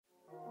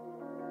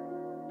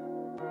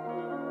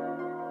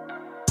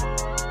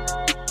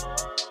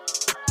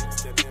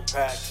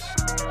impact.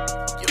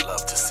 You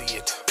love to see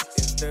it.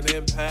 Instant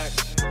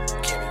impact.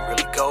 Can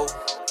he really go?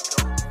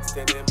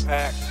 Instant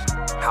impact.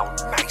 How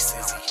nice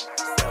is he?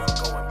 Never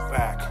going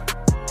back.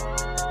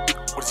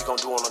 What is he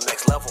gonna do on the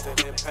next level?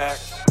 Instant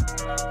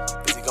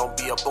impact. Is he gonna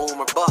be a boom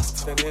or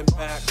bust? Instant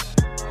impact.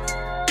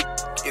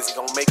 Is he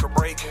gonna make or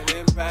break?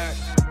 Instant impact.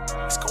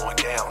 It's going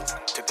down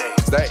today.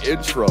 That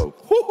intro,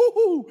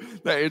 woo-hoo-hoo.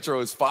 That intro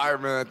is fire,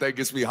 man. That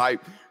gets me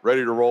hyped,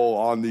 ready to roll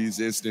on these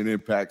Instant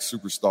Impact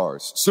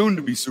superstars, soon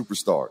to be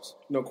superstars.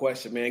 No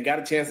question, man. Got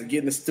a chance to get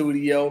in the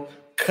studio,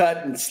 cut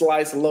and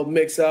slice a little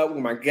mix up with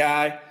my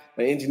guy,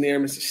 my engineer,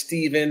 Mr.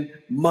 Steven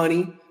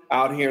Money,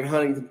 out here in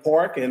Huntington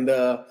Park, and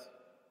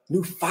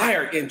new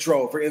fire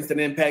intro for Instant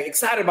Impact.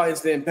 Excited about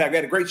Instant Impact. We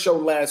had a great show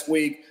last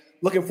week.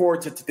 Looking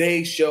forward to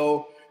today's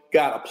show.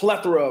 Got a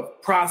plethora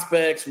of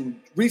prospects who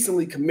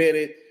recently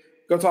committed.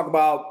 Going to talk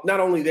about not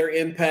only their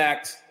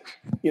impact,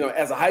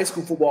 as a high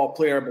school football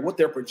player, but what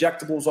their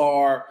projectables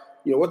are,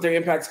 what their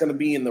impact is going to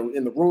be in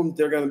the room that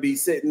they're going to be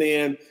sitting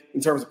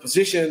in terms of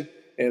position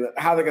and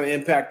how they're going to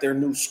impact their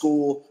new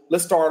school.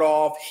 Let's start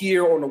off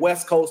here on the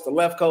West Coast, the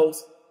left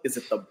coast. Is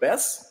it the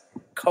best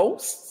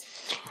coast?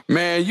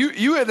 Man,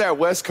 you had that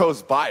West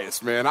Coast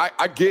bias, man.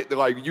 I get that,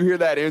 like, you hear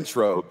that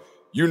intro,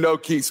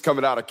 Keith's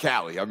coming out of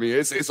Cali. I mean,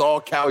 it's all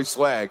Cali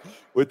swag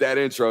with that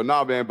intro.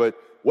 Nah, man, but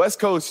West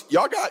Coast,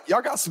 y'all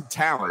got some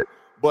talent.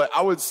 But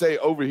I would say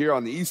over here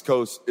on the East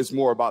Coast, it's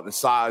more about the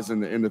size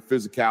and the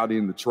physicality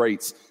and the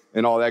traits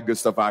and all that good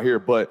stuff out here.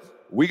 But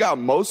we got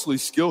mostly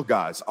skilled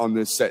guys on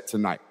this set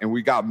tonight. And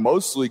we got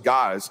mostly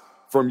guys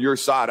from your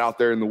side out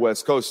there in the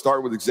West Coast.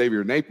 Start with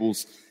Xavier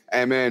Naples.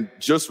 And, man,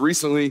 just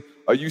recently,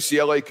 a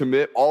UCLA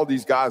commit. All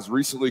these guys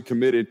recently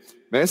committed.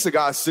 Man, it's a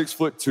guy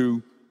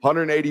 6'2",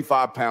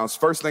 185 pounds.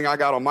 First thing I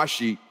got on my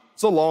sheet,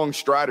 it's a long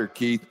strider,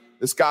 Keith.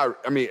 This guy,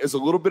 there's a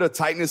little bit of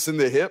tightness in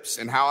the hips,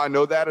 and how I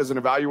know that as an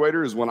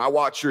evaluator is when I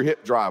watch your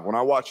hip drive, when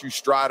I watch you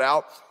stride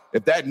out.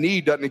 If that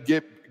knee doesn't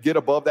get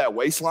above that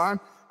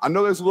waistline, I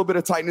know there's a little bit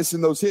of tightness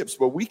in those hips,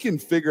 but we can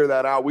figure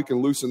that out. We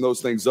can loosen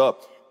those things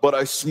up. But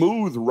a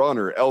smooth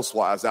runner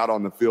elsewise out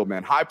on the field,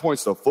 man. High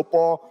points to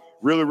football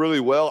really,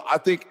 really well. I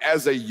think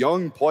as a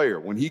young player,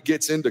 when he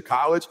gets into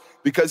college,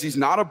 because he's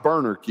not a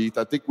burner, Keith,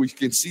 I think we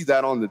can see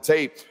that on the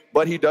tape,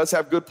 but he does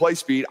have good play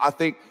speed. I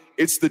think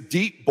it's the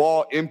deep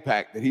ball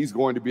impact that he's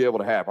going to be able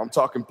to have. I'm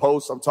talking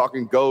posts, I'm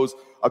talking goes,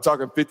 I'm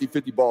talking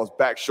 50-50 balls,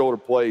 back shoulder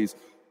plays.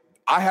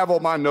 I have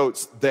on my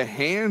notes, the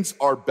hands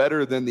are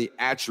better than the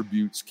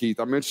attributes, Keith.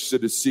 I'm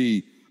interested to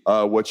see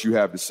what you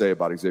have to say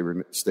about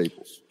Xavier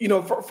Staples.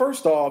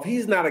 First off,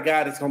 he's not a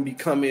guy that's going to be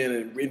come in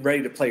and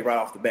ready to play right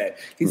off the bat.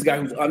 He's a guy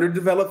who's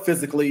underdeveloped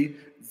physically,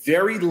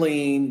 very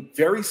lean,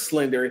 very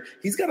slender.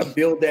 He's got to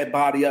build that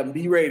body up and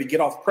be ready to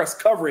get off press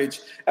coverage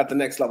at the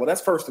next level.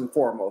 That's first and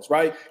foremost,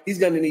 right? He's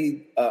going to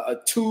need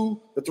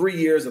 2 to 3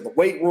 years of the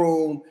weight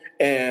room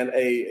and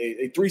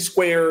a 3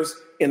 squares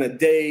in a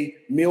day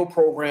meal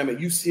program at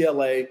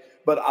UCLA.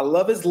 But I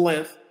love his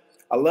length.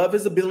 I love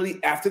his ability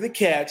after the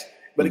catch.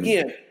 But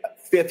again,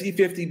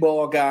 50-50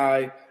 ball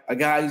guy, a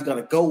guy who's going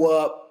to go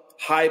up,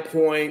 high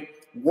point,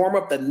 warm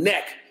up the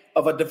neck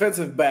of a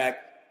defensive back.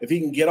 If he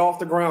can get off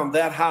the ground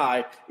that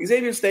high,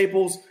 Xavier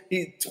Staples,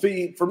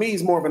 for me,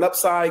 he's more of an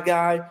upside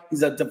guy.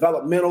 He's a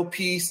developmental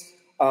piece,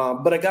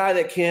 but a guy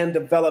that can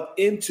develop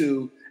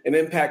into an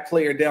impact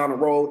player down the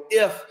road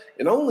if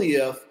and only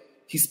if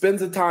he spends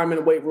the time in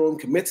the weight room,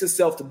 commits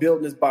himself to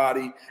building his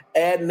body,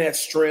 adding that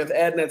strength,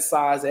 adding that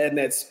size, adding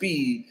that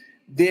speed.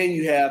 Then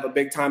you have a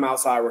big-time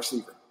outside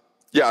receiver.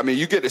 Yeah,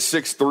 you get to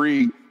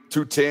 6'3",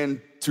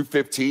 210,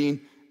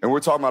 215, and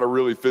we're talking about a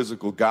really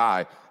physical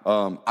guy.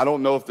 I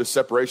don't know if the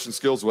separation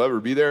skills will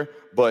ever be there,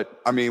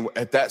 but,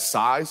 at that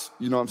size,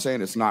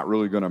 it's not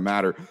really going to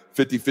matter.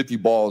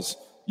 50-50 balls,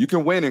 you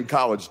can win in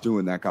college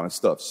doing that kind of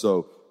stuff.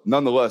 So,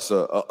 nonetheless,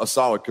 a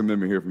solid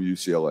commitment here from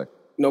UCLA.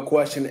 No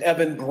question.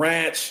 Evan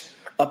Branch,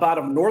 up out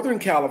of Northern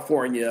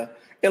California.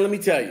 And let me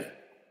tell you,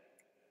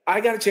 I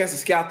got a chance to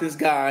scout this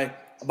guy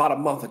about a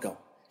month ago.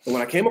 And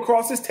when I came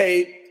across his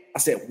tape, I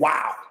said,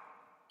 wow.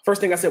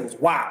 First thing I said was,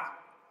 wow.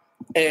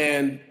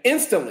 And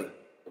instantly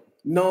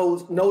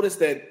noticed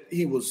that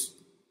he was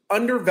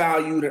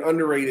undervalued and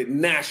underrated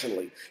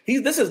nationally.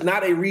 This is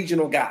not a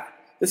regional guy.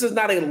 This is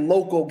not a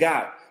local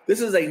guy.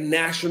 This is a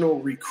national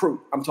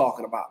recruit I'm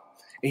talking about.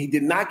 And he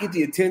did not get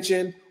the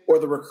attention or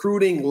the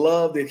recruiting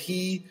love that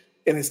he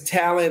and his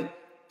talent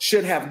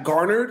should have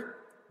garnered.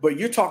 But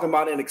you're talking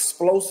about an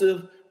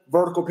explosive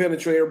vertical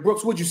penetrator.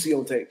 Brooks, what'd you see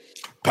on tape?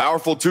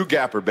 Powerful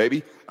two-gapper,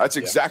 baby. That's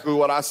exactly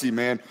what I see,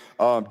 man.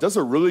 Does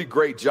a really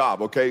great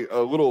job, okay? A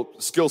little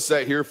skill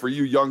set here for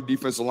you young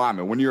defensive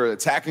linemen. When you're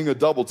attacking a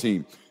double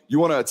team, you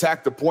want to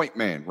attack the point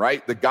man,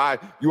 right? The guy,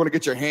 you want to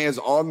get your hands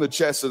on the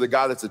chest of the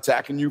guy that's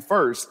attacking you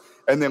first,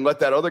 and then let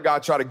that other guy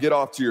try to get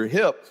off to your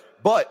hip.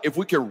 But if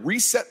we can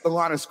reset the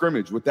line of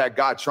scrimmage with that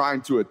guy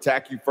trying to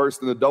attack you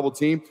first in the double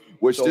team,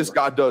 which this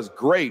guy does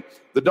great,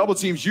 the double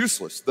team's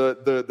useless.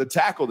 The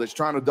tackle that's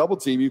trying to double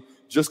team you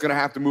just going to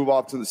have to move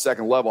off to the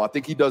second level. I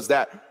think he does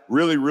that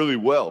really, really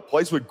well.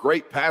 Plays with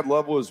great pad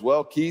level as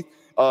well, Keith.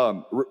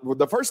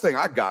 The first thing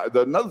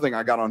another thing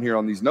I got on here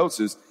on these notes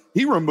is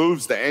he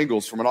removes the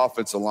angles from an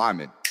offensive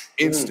lineman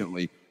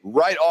instantly.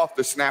 Right off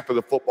the snap of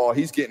the football,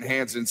 he's getting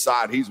hands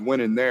inside. He's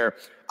winning there.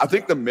 I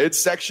think the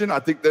midsection, I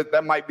think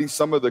that might be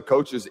some of the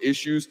coach's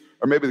issues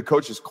or maybe the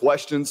coach's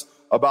questions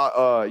about,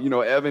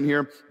 Evan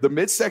here. The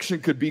midsection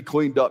could be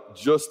cleaned up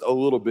just a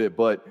little bit,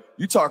 but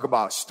you talk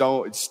about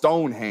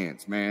stone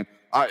hands, man.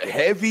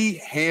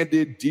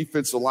 Heavy-handed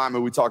defensive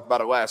lineman. We talked about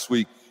it last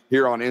week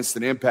here on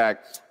Instant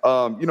Impact.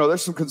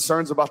 There's some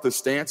concerns about the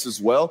stance as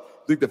well.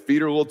 I think the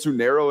feet are a little too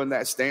narrow in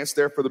that stance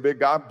there for the big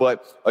guy.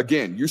 But,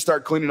 again, you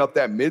start cleaning up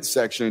that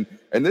midsection,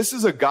 and this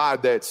is a guy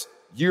that's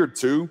year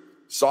 2,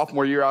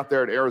 sophomore year out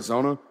there at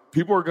Arizona.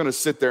 People are going to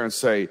sit there and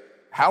say,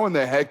 how in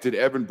the heck did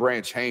Evan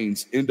Branch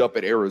Haynes end up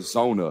at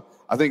Arizona?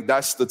 I think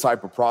that's the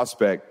type of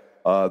prospect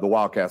the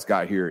Wildcats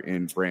got here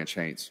in Branch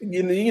Haynes.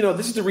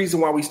 This is the reason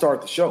why we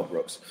start the show,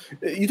 Brooks.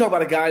 You talk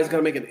about a guy who's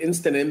going to make an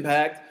instant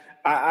impact.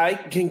 I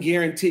can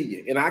guarantee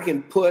you, and I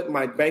can put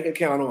my bank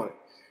account on it,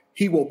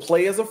 he will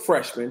play as a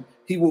freshman.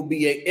 He will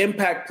be an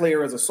impact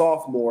player as a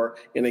sophomore.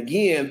 And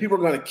again, people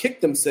are going to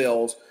kick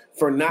themselves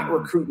for not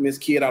recruiting this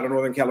kid out of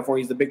Northern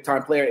California. He's the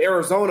big-time player.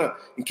 Arizona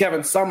and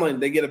Kevin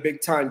Sumlin, they get a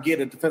big-time get,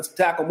 a defensive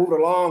tackle. Moving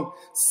along,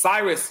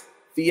 Cyrus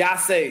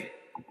Fiasse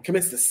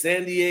commits to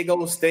San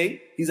Diego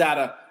State. He's out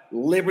of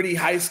Liberty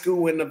High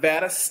School in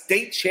Nevada,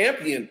 state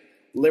champion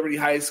Liberty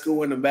High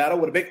School in Nevada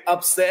with a big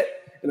upset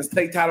in the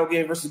state title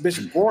game versus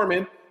Bishop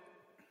Gorman.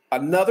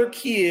 Another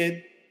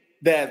kid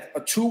that's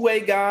a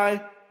two-way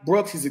guy.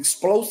 Brooks, he's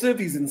explosive,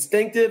 he's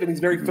instinctive, and he's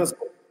very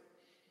physical.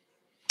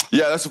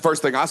 Yeah, that's the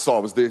first thing I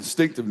saw was the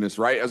instinctiveness,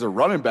 right? As a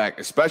running back,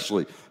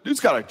 especially. Dude's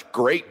got a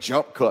great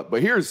jump cut.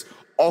 But here's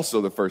also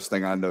the first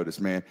thing I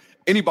noticed, man.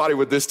 Anybody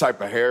with this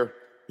type of hair,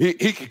 he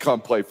could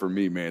come play for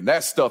me, man.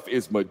 That stuff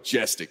is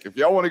majestic. If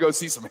y'all want to go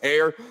see some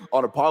hair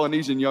on a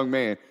Polynesian young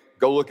man,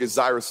 go look at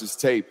Cyrus's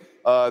tape.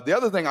 The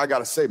other thing I got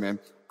to say, man,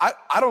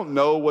 I don't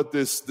know what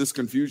this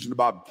confusion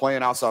about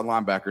playing outside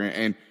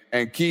linebacker.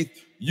 And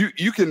Keith,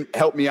 you can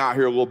help me out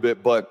here a little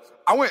bit, but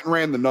I went and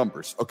ran the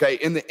numbers, okay?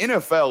 In the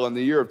NFL in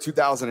the year of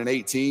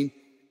 2018,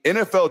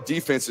 NFL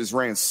defenses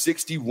ran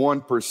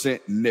 61%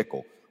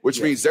 nickel,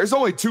 which means there's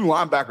only 2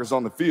 linebackers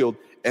on the field,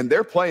 and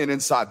they're playing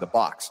inside the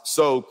box.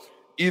 So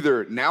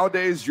either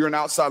nowadays you're an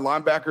outside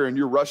linebacker and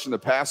you're rushing the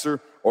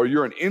passer, or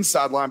you're an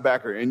inside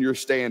linebacker and you're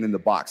staying in the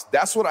box.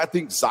 That's what I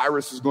think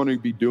Cyrus is going to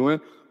be doing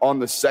on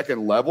the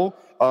second level.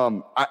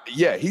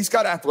 He's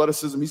got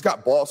athleticism. He's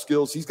got ball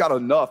skills. He's got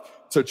enough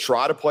to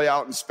try to play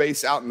out in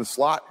space, out in the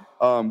slot,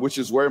 which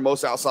is where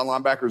most outside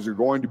linebackers are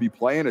going to be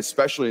playing,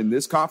 especially in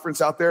this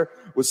conference out there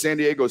with San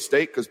Diego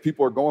State, because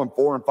people are going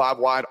 4 and 5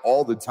 wide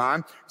all the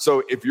time.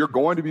 So if you're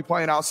going to be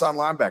playing outside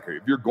linebacker,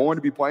 if you're going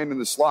to be playing in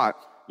the slot,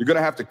 you're going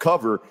to have to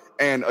cover.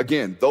 And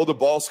again, though the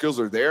ball skills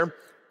are there,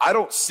 I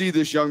don't see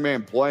this young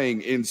man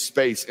playing in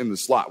space in the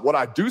slot. What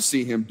I do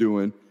see him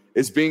doing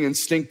is being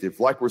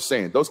instinctive, like we're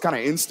saying. Those kind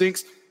of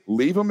instincts,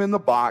 leave him in the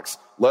box,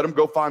 let him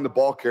go find the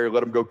ball carrier,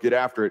 let him go get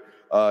after it.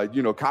 Kind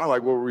of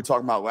like what we were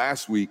talking about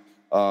last week,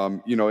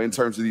 in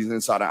terms of these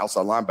inside and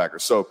outside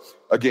linebackers. So,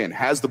 again,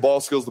 has the ball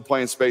skills to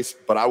play in space,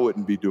 but I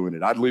wouldn't be doing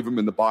it. I'd leave him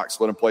in the box,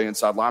 let him play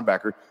inside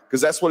linebacker, because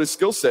that's what his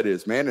skill set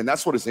is, man, and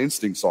that's what his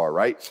instincts are,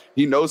 right?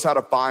 He knows how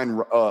to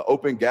find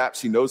open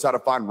gaps. He knows how to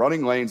find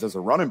running lanes as a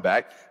running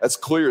back. That's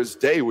clear as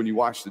day when you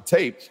watch the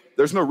tape.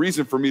 There's no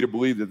reason for me to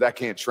believe that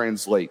can't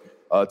translate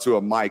to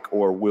a Mike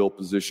or Will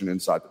position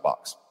inside the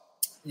box.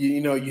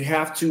 You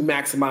have to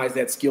maximize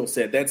that skill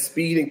set, that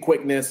speed and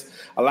quickness,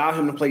 allow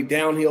him to play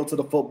downhill to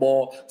the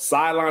football,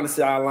 sideline to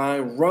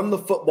sideline, run the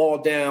football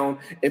down,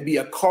 and be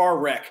a car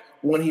wreck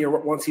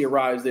once he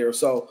arrives there.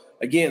 So,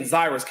 again,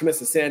 Cyrus commits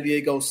to San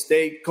Diego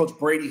State. Coach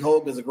Brady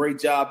Hogue does a great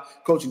job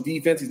coaching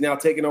defense. He's now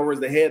taking over as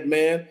the head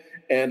man,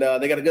 and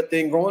they got a good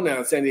thing going now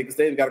in San Diego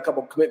State. They've got a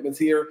couple of commitments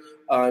here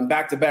in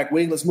back-to-back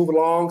weeks. Let's move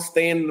along,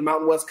 staying in the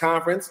Mountain West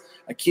Conference.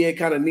 A kid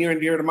kind of near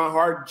and dear to my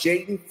heart,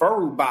 Jaden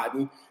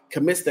Furubotn,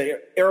 commits to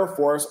Air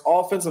Force,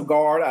 offensive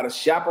guard out of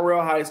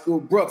Chaparral High School.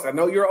 Brooks, I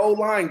know you're an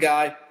O-line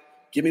guy.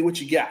 Give me what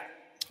you got.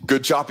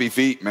 Good choppy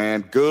feet,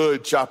 man.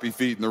 Good choppy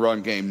feet in the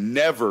run game.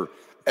 Never,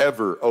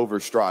 ever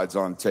overstrides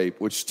on tape,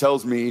 which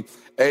tells me,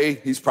 A,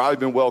 he's probably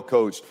been well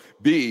coached.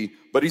 B,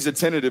 but he's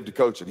attentive to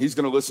coaching. He's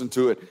going to listen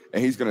to it,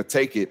 and he's going to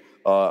take it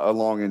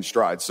along in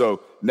stride.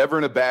 So never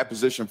in a bad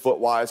position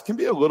foot-wise. Can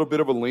be a little bit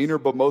of a leaner,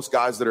 but most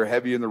guys that are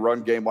heavy in the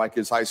run game like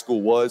his high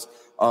school was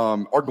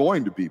are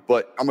going to be.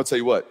 But I'm going to tell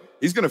you what,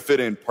 he's going to fit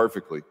in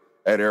perfectly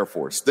at Air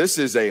Force. This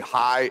is a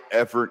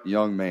high-effort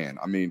young man.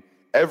 I mean,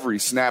 every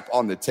snap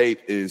on the tape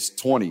is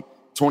 20,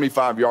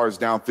 25 yards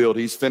downfield.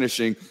 He's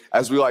finishing,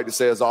 as we like to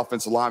say as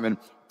offensive linemen,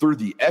 through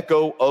the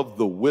echo of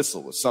the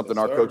whistle. It's something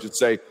our coach would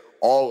say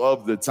all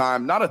of the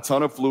time. Not a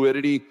ton of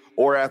fluidity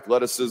or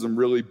athleticism,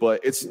 really,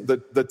 but it's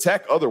the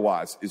tech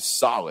otherwise is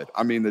solid.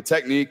 I mean, the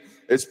technique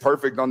is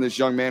perfect on this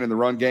young man in the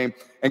run game.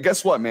 And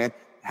guess what, man?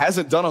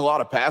 Hasn't done a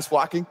lot of pass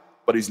blocking,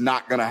 but he's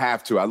not going to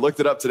have to. I looked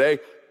it up today.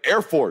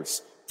 Air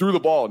Force threw the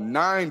ball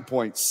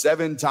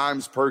 9.7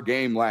 times per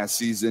game last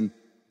season.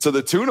 to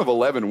the tune of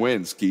 11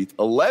 wins, Keith.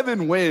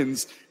 11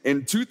 wins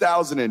in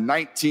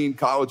 2019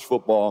 college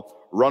football,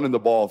 running the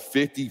ball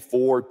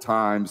 54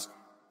 times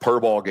per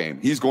ball game.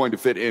 He's going to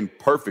fit in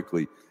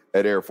perfectly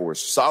at Air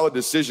Force. Solid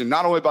decision,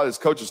 not only by this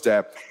coaching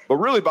staff, but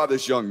really by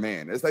this young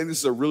man. I think this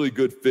is a really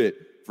good fit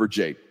for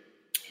Jaden.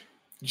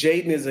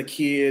 Jaden is a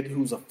kid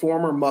who's a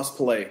former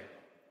must-play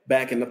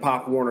back in the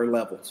Pop Warner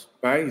levels,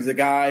 right? He's a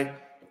guy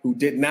who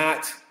did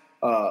not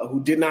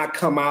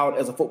come out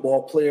as a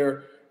football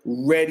player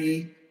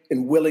ready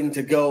and willing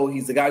to go.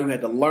 He's the guy who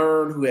had to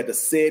learn, who had to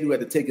sit, who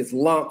had to take his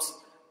lumps.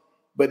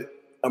 But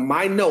on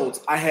my notes,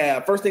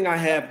 first thing I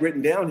have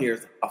written down here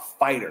is a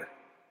fighter.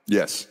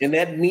 Yes. And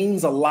that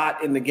means a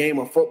lot in the game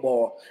of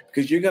football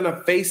because you're going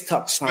to face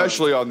tough times.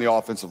 Especially on the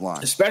offensive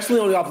line.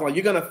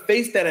 You're going to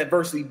face that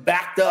adversity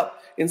backed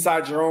up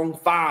inside your own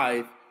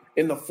 5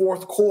 in the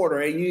fourth quarter,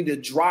 and you need to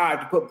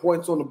drive to put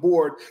points on the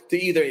board to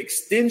either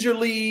extend your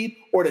lead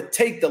or to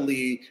take the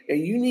lead.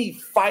 And you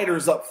need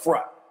fighters up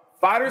front.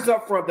 Fighters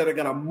up front that are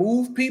going to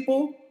move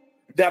people,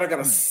 that are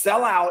going to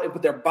sell out and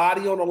put their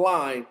body on the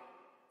line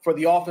for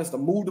the offense to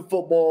move the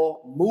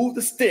football, move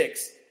the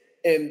sticks,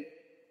 and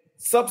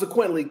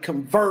subsequently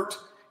convert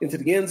into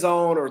the end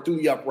zone or through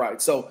the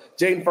upright. So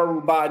Jaden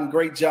Furman-Biden,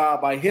 great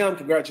job by him.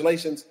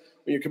 Congratulations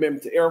on your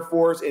commitment to Air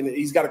Force. And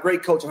he's got a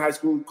great coach in high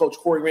school, Coach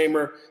Corey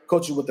Raymer,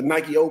 coaching with the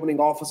Nike opening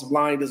offensive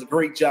line, does a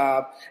great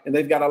job. And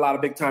they've got a lot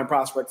of big-time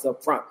prospects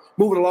up front.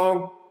 Moving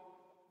along,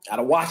 out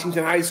of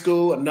Washington High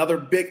School, another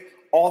big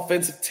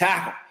offensive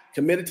tackle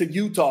committed to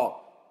Utah,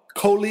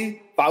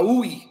 Koli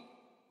Faui.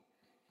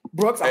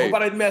 Brooks, I hope I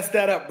didn't mess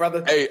that up,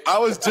 brother. Hey, I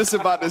was just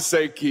about to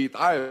say, Keith,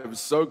 I am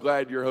so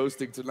glad you're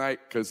hosting tonight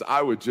because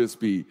I would just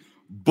be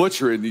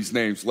butchering these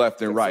names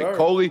left and right. Sir.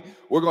 Coley,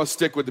 we're going to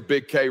stick with the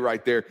big K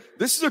right there.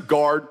 This is a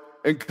guard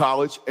in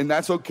college, and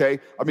that's okay.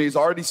 I mean, he's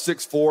already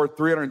 6'4",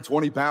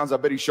 320 pounds. I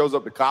bet he shows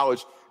up to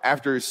college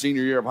after his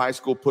senior year of high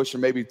school,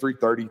 pushing maybe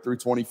 330,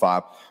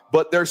 325.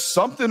 But there's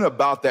something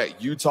about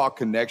that Utah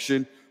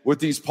connection with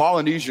these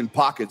Polynesian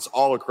pockets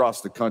all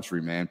across the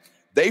country, man.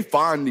 They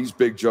find these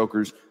big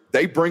jokers,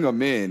 they bring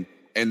them in,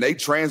 and they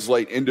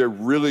translate into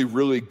really,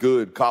 really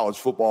good college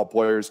football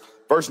players.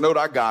 First note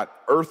I got,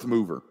 earth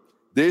mover.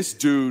 This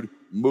dude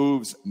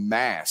moves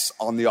mass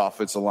on the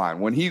offensive line.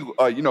 When he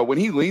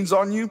leans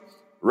on you,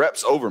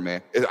 reps over,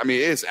 man. I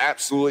mean, it's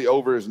absolutely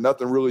over. There's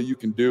nothing really you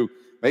can do.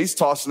 Man, he's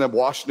tossing them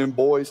Washington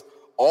boys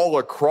all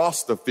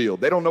across the field.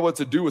 They don't know what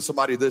to do with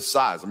somebody this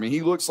size. I mean, he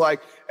looks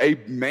like a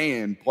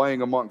man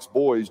playing amongst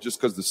boys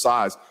just because the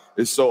size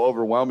is so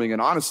overwhelming.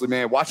 And honestly,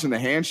 man, watching the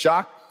hand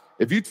shock,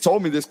 if you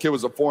told me this kid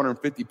was a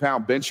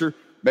 450-pound bencher,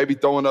 maybe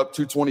throwing up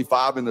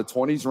 225 in the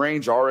 20s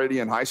range already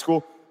in high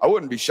school, I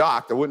wouldn't be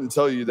shocked. I wouldn't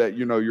tell you that,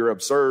 you're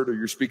absurd or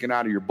you're speaking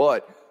out of your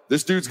butt.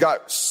 This dude's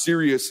got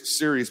serious,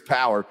 serious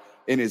power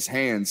in his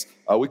hands.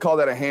 We call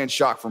that a hand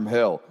shock from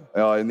hell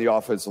in the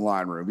offensive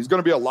line room. He's going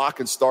to be a lock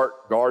and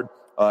start guard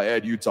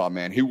at Utah,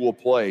 man. He will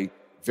play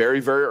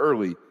very, very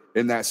early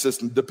in that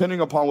system,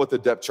 depending upon what the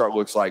depth chart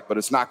looks like. But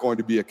it's not going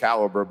to be a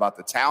caliber about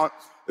the talent.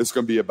 It's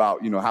going to be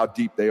about, how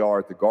deep they are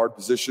at the guard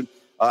position.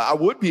 I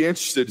would be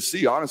interested to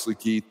see, honestly,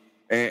 Keith,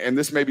 and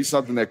this may be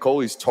something that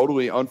Coley's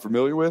totally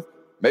unfamiliar with,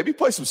 maybe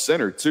play some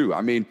center too.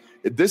 I mean,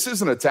 this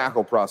isn't a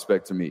tackle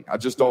prospect to me. I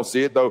just don't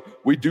see it, though.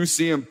 We do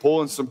see him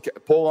pull on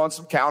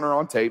some counter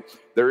on tape.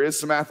 There is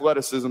some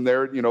athleticism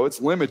there.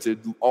 It's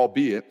limited,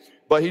 albeit,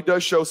 but he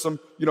does show some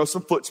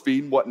foot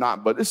speed and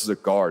whatnot. But this is a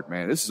guard,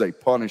 man. This is a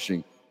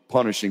punishing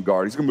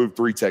guard. He's going to move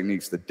 3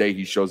 techniques the day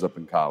he shows up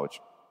in college.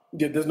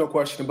 Yeah, there's no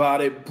question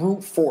about it.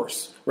 Brute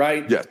force,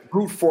 right? Yes.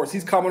 Brute force.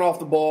 He's coming off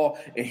the ball,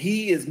 and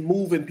he is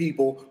moving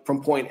people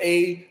from point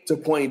A to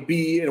point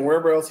B and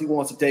wherever else he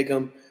wants to take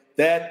them.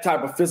 That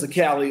type of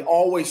physicality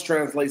always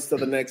translates to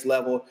the next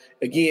level.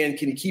 Again,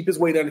 can he keep his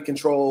weight under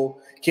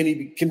control? Can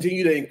he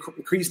continue to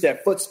increase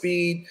that foot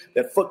speed,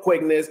 that foot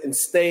quickness, and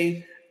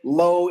stay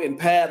low in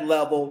pad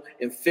level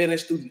and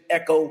finish through the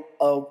echo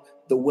of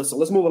the whistle?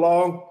 Let's move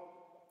along.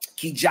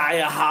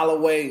 Kijaya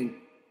Holloway,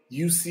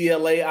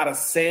 UCLA out of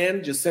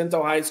San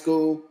Jacinto High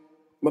School.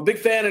 I'm a big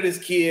fan of this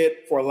kid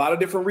for a lot of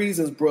different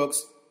reasons,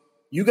 Brooks.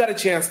 You got a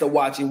chance to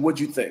watch him. What'd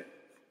you think?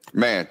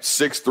 Man,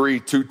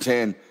 6'3",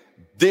 210.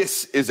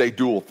 This is a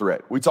dual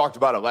threat. We talked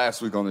about it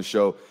last week on the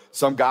show.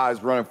 Some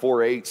guys running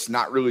 4.8s,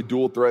 not really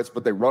dual threats,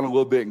 but they run a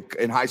little bit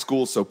in high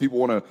school, so people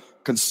want to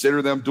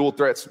consider them dual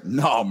threats.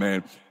 No,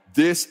 man.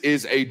 This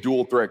is a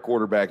dual threat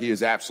quarterback. He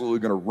is absolutely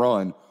going to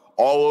run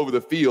all over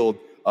the field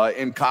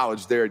in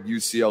college there at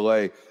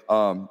UCLA.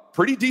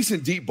 Pretty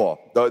decent deep ball.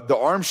 The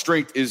arm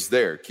strength is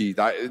there, Keith.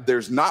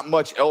 There's not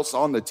much else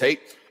on the tape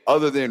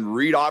other than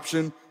read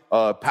option,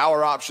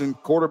 power option,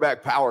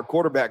 quarterback power,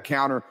 quarterback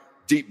counter,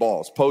 deep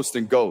balls, post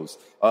and goes,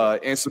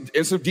 and some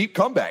deep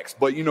comebacks.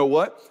 But you know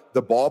what?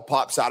 The ball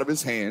pops out of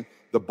his hand.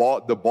 The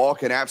ball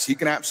he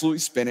can absolutely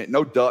spin it.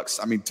 No ducks.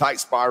 I mean, tight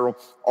spiral,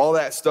 all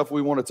that stuff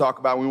we want to talk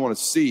about. We want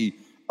to see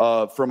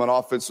from an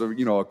offensive,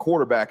 a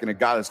quarterback and a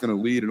guy that's going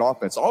to lead an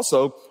offense.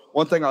 Also,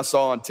 one thing I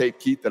saw on tape,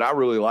 Keith, that I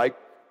really like,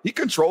 he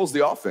controls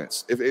the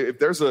offense. If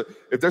there's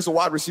a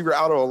wide receiver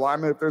out of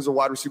alignment, if there's a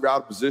wide receiver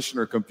out of position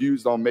or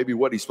confused on maybe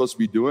what he's supposed to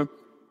be doing,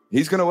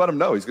 he's going to let him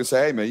know. He's going to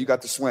say, hey, man, you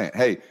got the slant.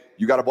 Hey,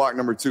 you got a block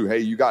number 2. Hey,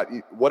 you got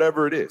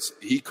whatever it is.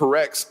 He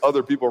corrects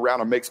other people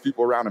around him, makes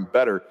people around him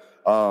better.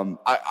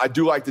 I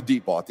do like the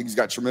deep ball. I think he's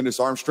got tremendous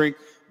arm strength.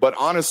 But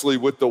honestly,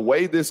 with the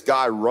way this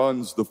guy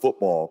runs the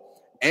football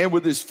and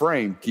with his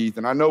frame, Keith,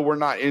 and I know we're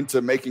not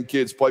into making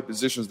kids play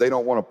positions they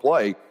don't want to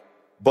play,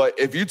 but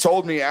if you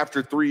told me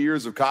after 3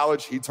 years of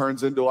college he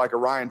turns into like a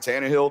Ryan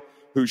Tannehill,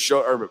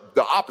 or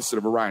the opposite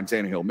of a Ryan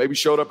Tannehill, maybe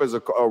showed up as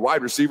a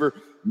wide receiver,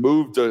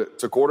 moved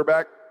to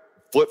quarterback,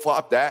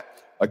 flip-flop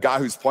that, a guy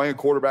who's playing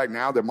quarterback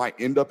now that might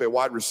end up at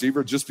wide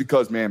receiver, just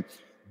because, man,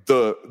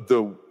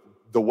 the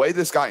way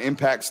this guy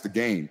impacts the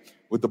game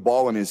with the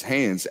ball in his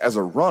hands as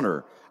a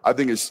runner, I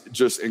think is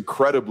just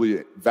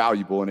incredibly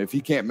valuable. And if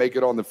he can't make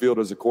it on the field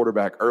as a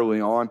quarterback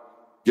early on,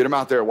 get him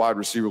out there at wide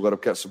receiver, let him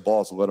catch some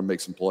balls, and let him make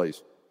some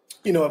plays.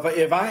 You know,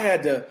 if I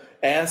had to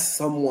ask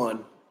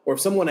someone, or if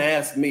someone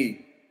asked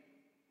me,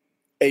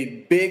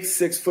 a big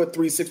 6'3",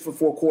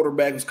 6'4"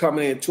 quarterback who's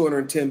coming in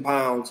 210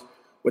 pounds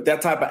with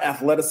that type of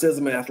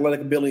athleticism and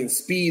athletic ability and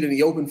speed in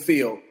the open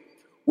field,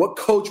 what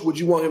coach would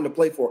you want him to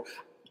play for?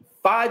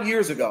 6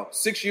 years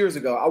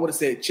ago, I would have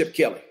said Chip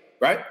Kelly,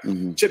 right?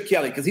 Mm-hmm. Chip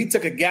Kelly, because he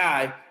took a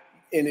guy,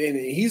 and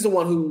he's the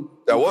one who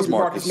 – that was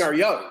Marcus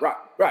Mariota, right.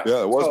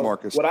 Yeah, it was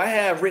Marcus. What I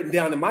have written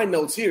down in my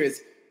notes here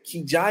is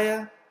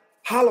Kijaya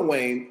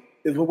Holloway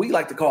is what we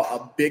like to call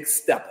a big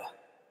stepper.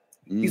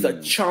 He's a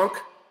chunk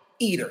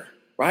eater,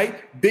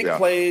 right? Big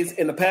plays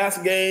in the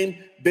pass game,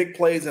 big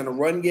plays in the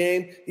run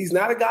game. He's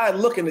not a guy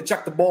looking to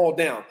check the ball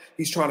down.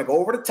 He's trying to go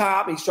over the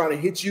top. He's trying to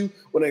hit you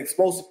with an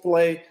explosive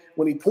play.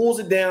 When he pulls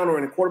it down or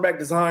in a quarterback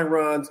design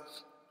runs,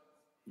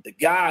 the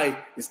guy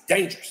is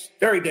dangerous,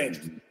 very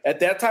dangerous. At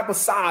that type of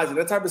size and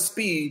that type of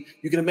speed,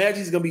 you can imagine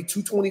he's going to be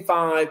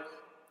 225,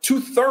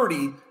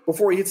 230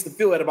 before he hits the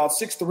field at about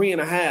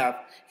 6'3.5".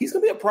 He's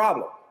going to be a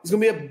problem. He's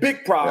going to be a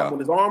big problem with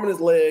his arm and his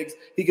legs.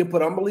 He can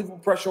put unbelievable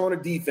pressure on the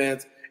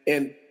defense.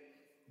 And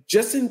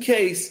just in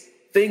case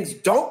things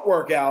don't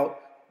work out,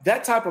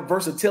 that type of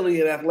versatility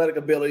and athletic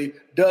ability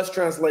does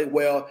translate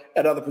well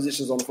at other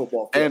positions on the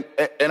football field.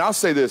 And I'll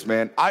say this,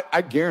 man.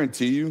 I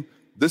guarantee you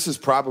this is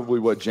probably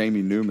what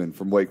Jamie Newman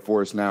from Wake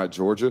Forest now at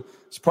Georgia,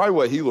 it's probably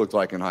what he looked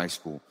like in high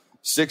school.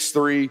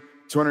 6'3",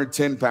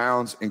 210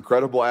 pounds,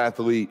 incredible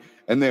athlete.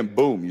 And then,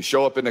 boom, you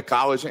show up into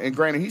college. And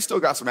granted, he's still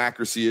got some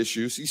accuracy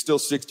issues. He's still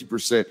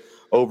 60%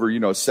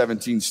 over,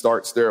 17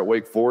 starts there at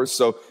Wake Forest.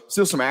 So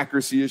still some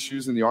accuracy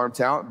issues in the arm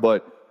talent,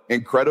 but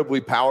incredibly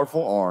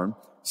powerful arm.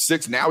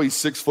 Now he's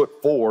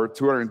 6'4",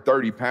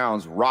 230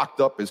 pounds, rocked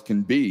up as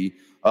can be,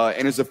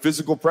 and is a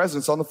physical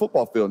presence on the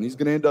football field. And he's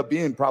going to end up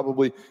being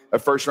probably a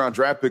first-round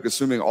draft pick,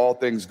 assuming all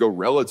things go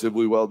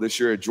relatively well this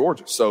year at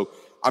Georgia. So,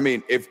 I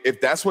mean, if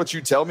that's what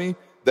you tell me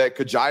that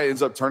Kijaya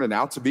ends up turning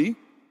out to be,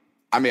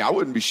 I mean, I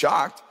wouldn't be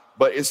shocked,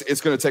 but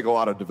it's going to take a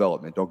lot of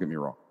development. Don't get me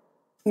wrong.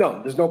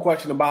 No, there's no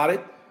question about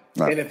it.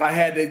 No. And if I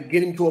had to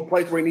get him to a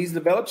place where he needs to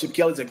develop, Chip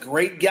Kelly's a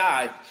great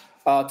guy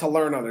to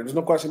learn under. There's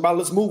no question about it.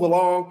 Let's move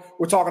along.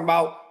 We're talking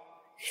about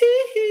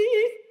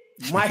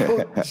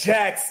Michael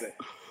Jackson.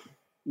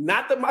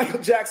 Not the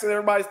Michael Jackson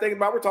everybody's thinking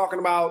about. We're talking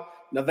about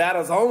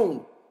Nevada's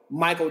own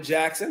Michael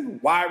Jackson,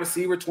 wide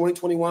receiver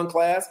 2021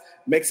 class,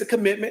 makes a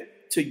commitment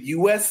to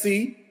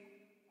USC.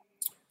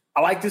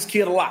 I like this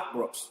kid a lot,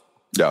 Brooks.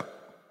 Yeah.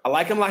 I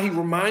like him like he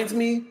reminds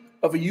me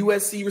of a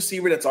USC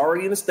receiver that's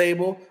already in the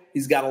stable.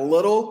 He's got a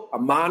little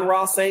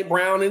Amon-Ra St.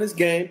 Brown in his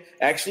game.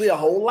 Actually, a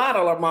whole lot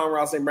of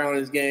Amon-Ra St. Brown in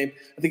his game.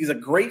 I think he's a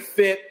great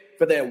fit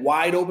for that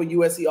wide open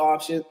USC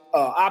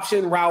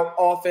option route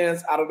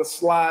offense out of the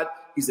slot.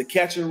 He's a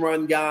catch and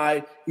run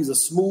guy. He's a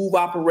smooth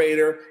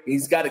operator.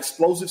 He's got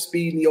explosive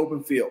speed in the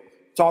open field.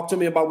 Talk to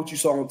me about what you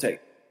saw on tape.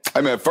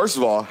 I mean, first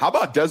of all, how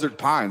about Desert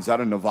Pines out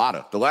of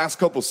Nevada? The last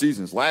couple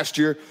seasons, last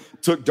year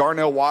took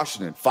Darnell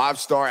Washington,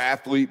 5-star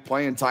athlete,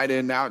 playing tight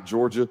end now at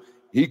Georgia.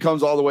 He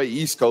comes all the way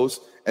East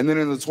Coast. And then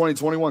in the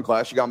 2021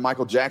 class, you got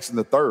Michael Jackson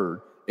III,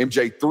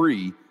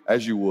 MJ3,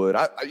 as you would.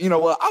 You know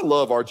what? I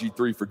love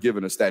RG3 for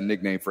giving us that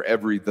nickname for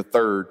the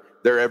third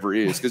there ever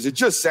is, because it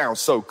just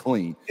sounds so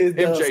clean.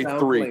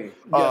 MJ3.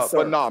 Yes,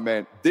 but nah,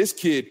 man, this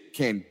kid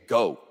can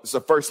go. It's the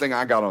first thing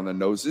I got on the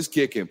nose. This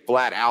kid can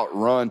flat out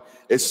run.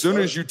 As soon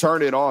as you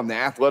turn it on, the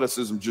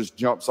athleticism just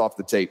jumps off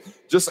the tape.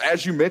 Just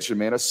as you mentioned,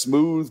 man, a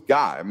smooth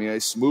guy. I mean,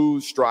 a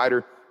smooth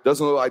strider.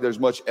 Doesn't look like there's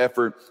much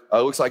effort.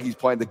 Looks like he's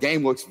playing. The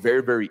game looks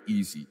very, very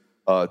easy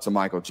to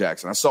Michael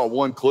Jackson. I saw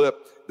one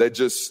clip that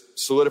just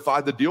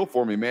solidified the deal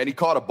for me, man. He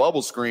caught a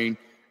bubble screen,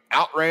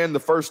 outran the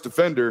first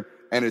defender,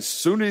 and as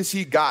soon as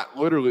he got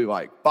literally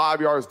like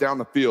 5 yards down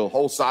the field,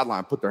 whole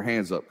sideline put their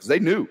hands up because they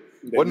knew.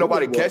 Wasn't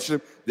nobody catching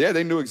him. Yeah,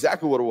 they knew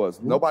exactly what it was.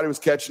 Mm-hmm. Nobody was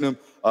catching him.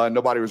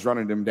 Nobody was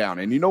running him down.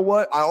 And you know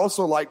what I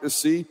also like to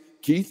see,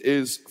 Keith,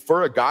 is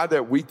for a guy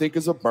that we think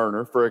is a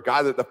burner, for a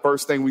guy that the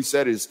first thing we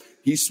said is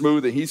he's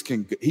smooth and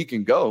he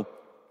can go,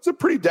 he's a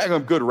pretty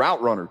daggone good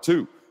route runner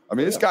too. I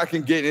mean, this guy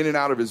can get in and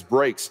out of his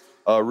breaks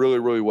really,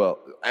 really well.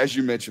 As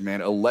you mentioned,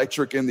 man,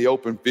 electric in the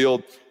open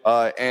field.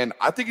 And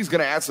I think he's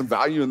going to add some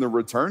value in the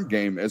return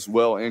game as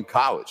well in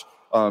college.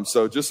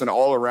 So just an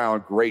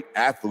all-around great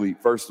athlete,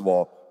 first of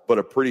all, but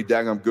a pretty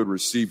daggum good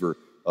receiver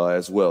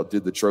as well.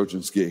 Did the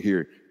Trojans get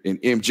here in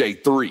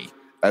MJ3,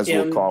 as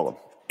we'll call him.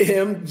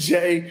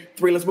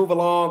 MJ3. Let's move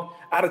along.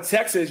 Out of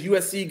Texas,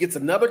 USC gets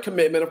another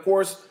commitment. Of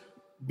course,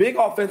 big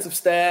offensive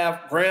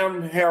staff,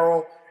 Graham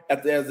Harrell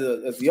as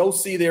the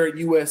OC there at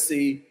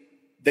USC.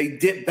 They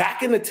did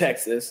back into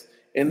Texas,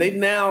 and they've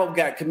now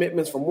got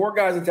commitments from more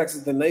guys in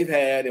Texas than they've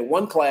had in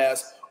one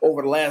class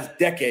over the last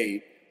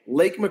decade.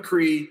 Lake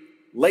McCree,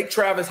 Lake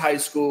Travis High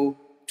School.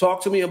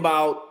 Talk to me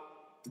about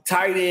the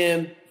tight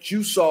end that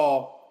you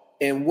saw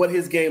and what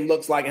his game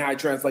looks like and how it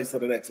translates to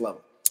the next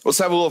level. Let's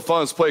have a little fun.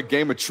 Let's play a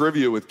game of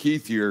trivia with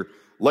Keith here.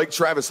 Lake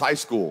Travis High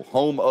School,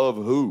 home of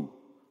who?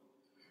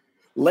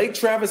 Lake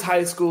Travis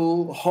High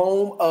School,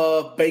 home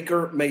of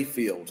Baker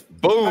Mayfield.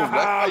 Boom. That's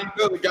how you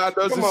know the guy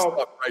does his stuff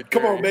right there.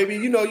 Come on, baby.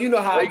 You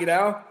know how I get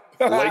out.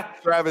 Lake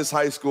Travis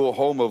High School,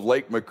 home of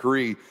Lake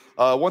McCree.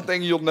 One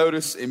thing you'll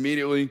notice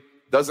immediately,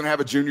 doesn't have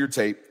a junior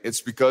tape.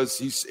 It's because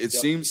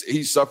seems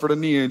he suffered a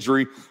knee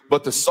injury.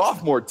 But the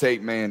sophomore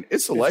tape, man,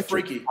 it's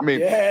electric. It's freaky. I mean,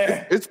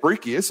 it's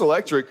freaky. It's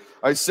electric.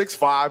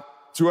 6'5",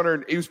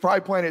 200. He was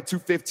probably playing at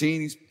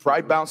 215. He's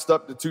probably bounced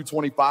up to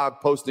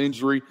 225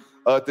 post-injury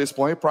at this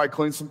point. He'll probably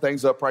clean some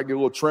things up, probably get a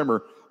little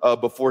trimmer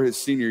before his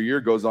senior year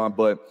goes on.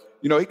 But,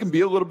 you know, he can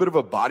be a little bit of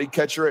a body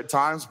catcher at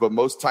times, but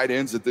most tight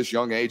ends at this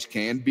young age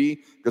can be,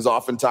 because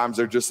oftentimes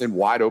they're just in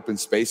wide open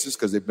spaces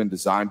because they've been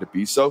designed to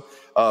be so.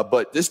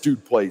 But this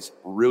dude plays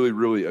really,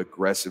 really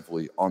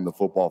aggressively on the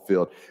football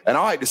field. And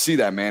I like to see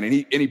that, man. And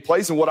he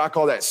plays in what I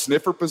call that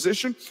sniffer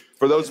position.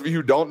 For those of you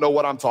who don't know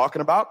what I'm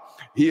talking about,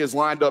 he is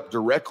lined up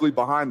directly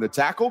behind the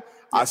tackle.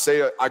 I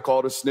call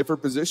it a sniffer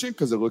position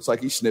because it looks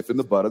like he's sniffing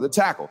the butt of the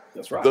tackle.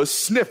 That's right. The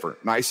sniffer,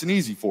 nice and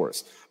easy for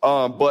us.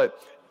 But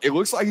it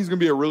looks like he's going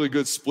to be a really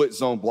good split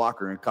zone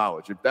blocker in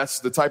college. If that's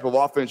the type of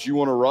offense you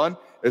want to run,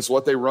 it's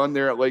what they run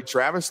there at Lake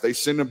Travis. They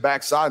send him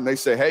backside and they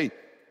say, hey,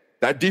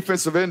 that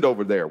defensive end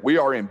over there, we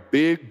are in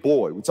big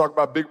boy. We talk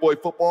about big boy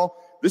football.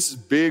 This is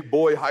big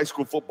boy high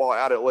school football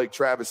out at Lake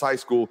Travis High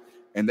School.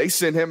 And they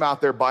send him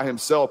out there by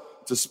himself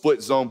to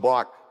split zone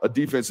block a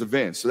defensive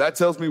end. So that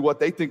tells me what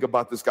they think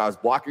about this guy's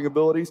blocking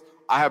abilities.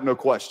 I have no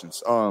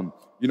questions. I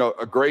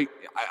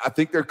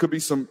think there could be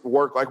some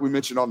work, like we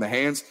mentioned, on the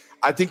hands.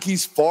 I think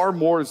he's far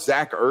more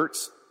Zach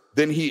Ertz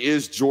than he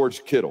is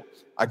George Kittle.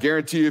 I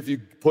guarantee you, if you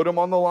put him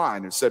on the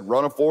line and said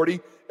run a 40,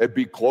 it'd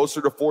be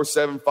closer to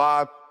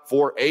 4.75,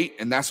 4.8,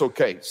 and that's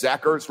okay.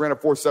 Zach Ertz ran a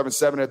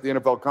 4.77 at the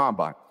NFL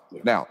Combine.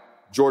 Yeah. Now,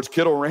 George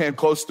Kittle ran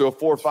close to a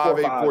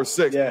 4.58,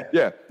 4.6.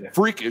 Yeah.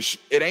 Freakish.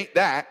 It ain't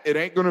that. It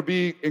ain't going to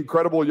be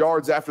incredible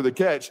yards after the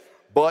catch,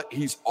 but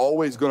he's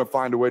always going to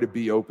find a way to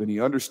be open.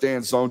 He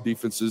understands zone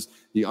defenses.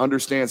 He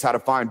understands how to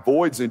find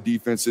voids in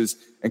defenses.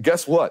 And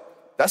guess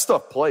what? That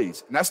stuff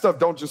plays. And that stuff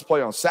don't just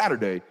play on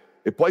Saturday.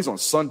 It plays on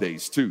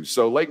Sundays, too.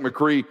 So Lake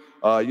McCree,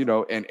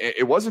 and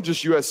it wasn't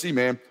just USC,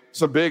 man.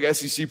 Some big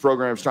SEC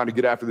programs trying to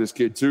get after this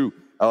kid, too.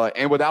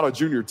 And without a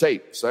junior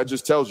tape. So that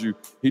just tells you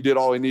he did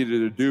all he needed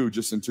to do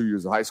just in 2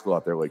 years of high school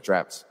out there, Lake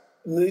Travis.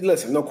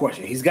 Listen, no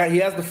question. He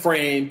has the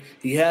frame.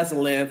 He has the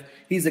length.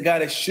 He's a guy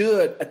that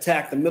should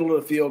attack the middle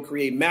of the field,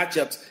 create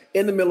matchups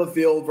in the middle of the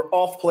field for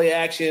off-play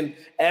action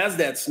as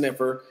that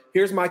sniffer.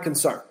 Here's my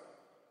concern.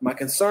 My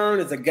concern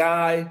is a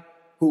guy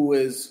who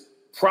is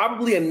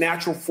probably a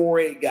natural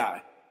 4.8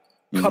 guy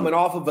coming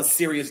off of a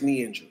serious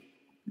knee injury.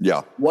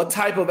 Yeah. What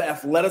type of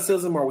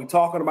athleticism are we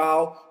talking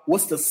about?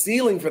 What's the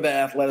ceiling for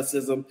that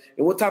athleticism? And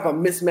what type of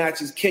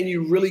mismatches can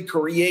you really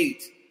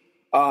create?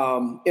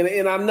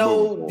 And I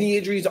know the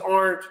injuries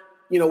aren't,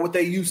 what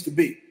they used to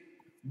be.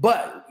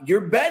 But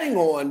you're betting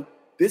on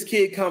this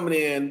kid coming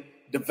in,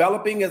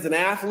 developing as an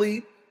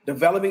athlete,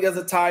 developing as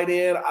a tight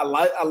end. I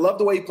love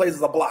the way he plays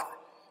as a blocker.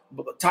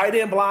 Tight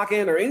end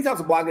blocking or any types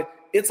of blocking,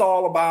 it's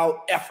all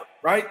about effort,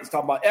 right? It's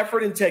talking about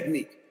effort and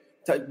technique.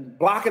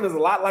 Blocking is a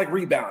lot like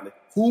rebounding.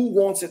 Who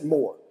wants it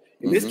more?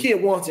 And this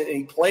kid wants it, and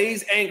he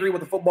plays angry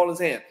with the football in his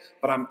hand.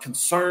 But I'm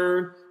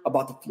concerned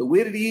about the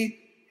fluidity,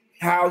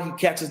 how he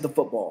catches the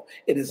football.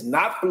 It is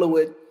not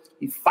fluid.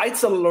 He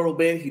fights a little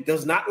bit. He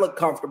does not look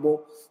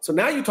comfortable. So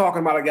now you're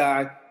talking about a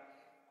guy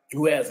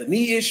who has a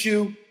knee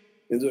issue,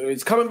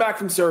 is coming back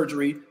from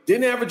surgery,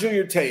 didn't have a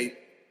junior tape,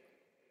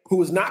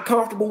 who is not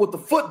comfortable with the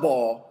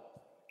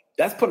football.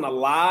 That's putting a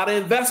lot of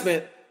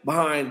investment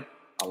behind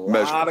a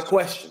lot of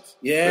questions.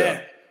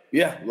 Yeah,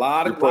 a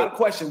lot of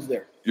questions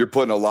there. You're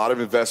putting a lot of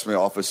investment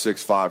off of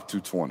 6'5",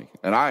 220.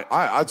 And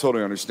I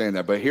totally understand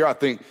that. But here I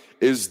think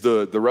is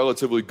the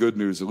relatively good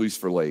news, at least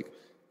for Lake.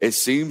 It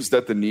seems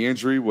that the knee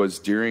injury was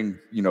during,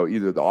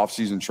 either the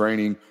offseason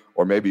training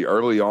or maybe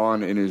early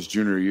on in his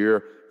junior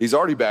year. He's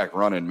already back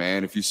running,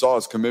 man. If you saw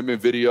his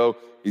commitment video,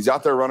 he's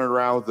out there running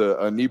around with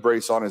a knee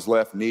brace on his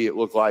left knee, it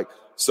looked like.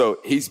 So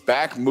he's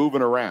back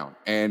moving around.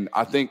 And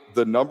I think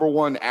the number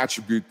one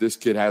attribute this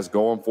kid has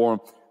going for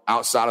him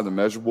outside of the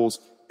measurables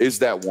is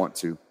that want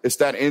to. It's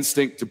that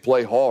instinct to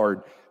play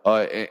hard.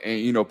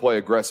 and play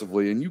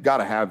aggressively. And you got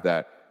to have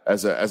that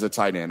as a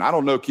tight end. I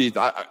don't know, Keith.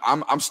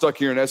 I'm stuck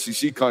here in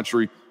SEC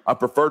country. I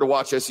prefer to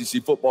watch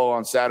SEC football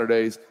on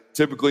Saturdays,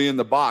 typically in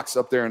the box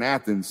up there in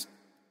Athens.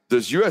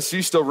 Does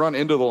USC still run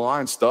into the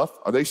line stuff?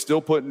 Are they still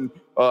putting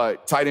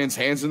tight ends'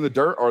 hands in the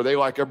dirt, or are they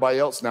like everybody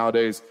else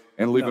nowadays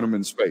and leaving them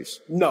in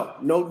space?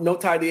 No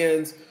tight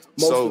ends.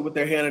 Mostly with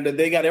their hand in.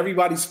 They got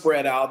everybody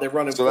spread out. They're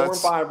running 4 and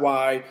 5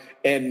 wide,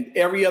 and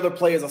every other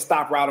play is a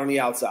stop route on the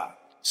outside.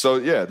 So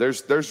yeah,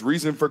 there's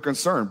reason for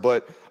concern,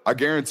 but I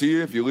guarantee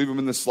you, if you leave him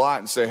in the slot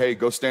and say, "Hey,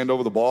 go stand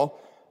over the ball,"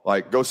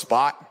 like go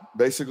spot,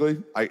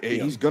 basically,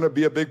 he's going to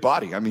be a big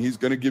body. I mean, he's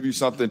going to give you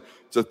something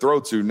to throw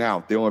to.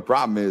 Now, the only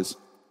problem is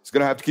he's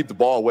going to have to keep the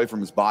ball away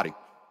from his body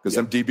because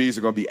them DBs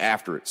are going to be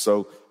after it.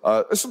 So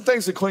there's some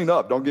things to clean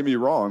up. Don't get me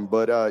wrong,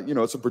 but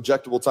it's a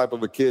projectable type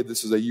of a kid.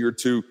 This is a year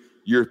 2,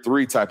 year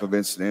 3 type of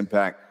instant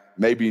impact.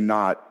 Maybe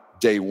not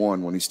day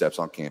 1 when he steps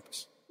on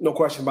campus. No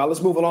question about it.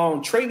 Let's move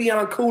along.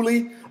 Travion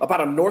Cooley, up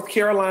out of North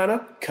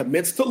Carolina,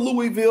 commits to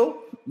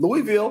Louisville.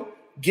 Louisville,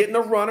 getting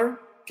a runner,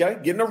 okay?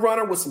 Getting a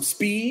runner with some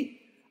speed.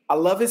 I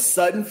love his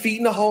sudden feet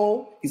in the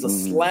hole. He's a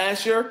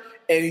slasher,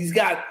 and he's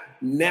got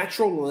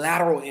natural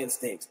lateral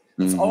instincts.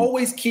 It's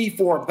always key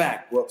for a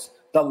back, Brooks.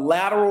 The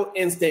lateral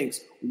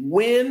instincts.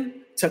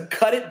 When to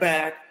cut it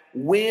back,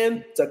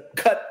 when to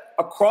cut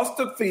across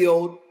the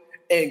field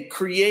and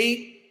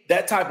create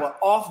that type of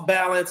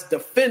off-balance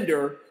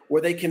defender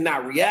where they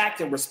cannot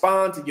react and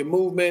respond to your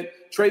movement.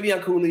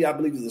 Travion Cooley, I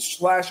believe, is a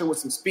slasher with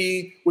some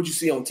speed. What you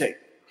see on tape?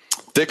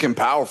 Thick and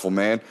powerful,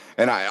 man.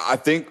 And I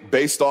think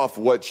based off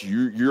what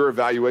your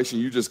evaluation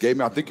you just gave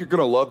me, I think you're going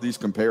to love these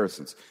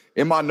comparisons.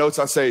 In my notes,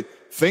 I say,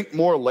 think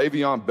more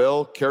Le'Veon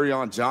Bell,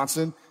 Kerryon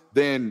Johnson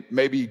than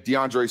maybe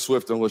DeAndre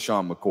Swift and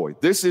LaShawn McCoy.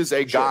 This is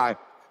a guy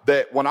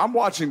that when I'm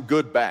watching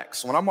good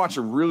backs, when I'm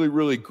watching really,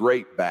 really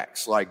great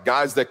backs, like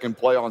guys that can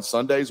play on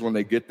Sundays when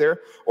they get there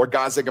or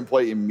guys that can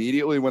play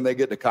immediately when they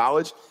get to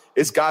college,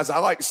 it's guys I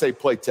like to say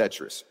play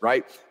Tetris,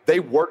 right? They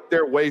work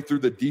their way through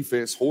the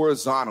defense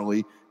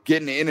horizontally,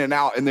 getting in and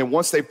out. And then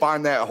once they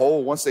find that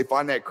hole, once they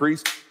find that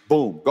crease,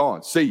 boom,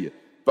 gone. See you.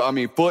 But I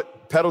mean, foot,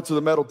 pedal to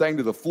the metal, thing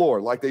to the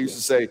floor, like they used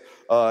to say,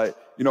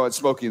 in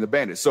Smokey and the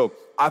Bandit. So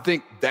I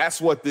think that's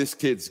what this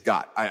kid's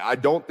got. I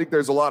don't think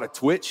there's a lot of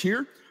twitch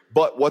here,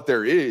 but what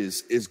there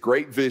is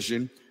great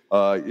vision,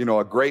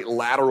 a great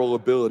lateral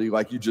ability,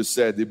 like you just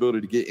said, the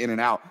ability to get in and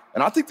out.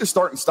 And I think the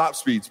start and stop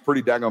speed's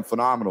pretty daggone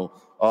phenomenal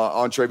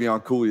on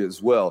Travion Cooley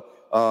as well.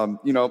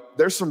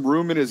 There's some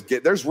room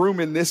there's room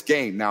in this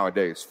game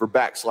nowadays for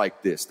backs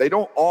like this. They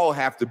don't all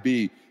have to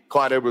be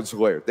Clyde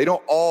Edwards-Helaire. They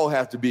don't all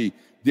have to be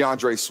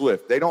DeAndre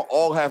Swift. They don't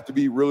all have to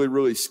be really,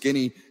 really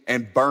skinny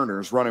and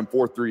burners running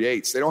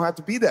 4.38s. They don't have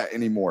to be that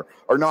anymore,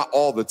 or not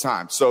all the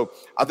time. So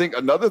I think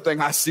another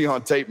thing I see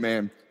on tape,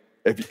 man,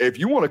 if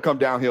you want to come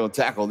downhill and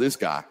tackle this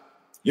guy,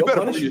 you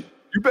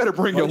better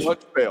bring your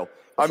lunch pail.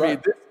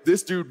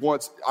 This dude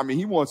wants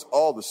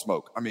all the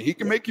smoke. I mean, he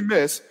can make you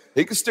miss.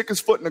 He can stick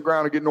his foot in the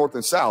ground and get north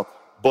and south.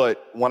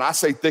 But when I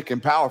say thick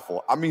and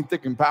powerful, I mean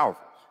thick and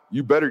powerful.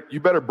 You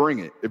better bring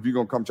it if you're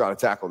going to come try to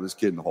tackle this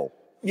kid in the hole.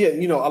 Yeah,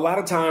 a lot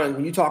of times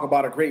when you talk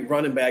about a great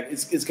running back,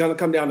 it's going to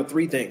come down to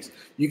 3 things.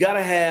 You got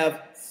to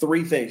have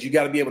 3 things. You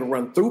got to be able to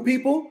run through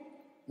people,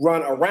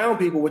 run around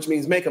people, which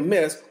means make a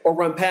miss, or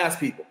run past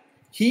people.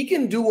 He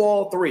can do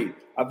all 3.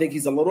 I think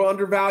he's a little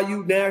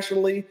undervalued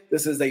nationally.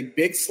 This is a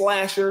big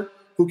slasher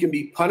who can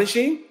be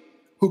punishing,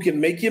 who can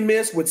make you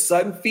miss with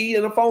sudden feet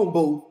in a phone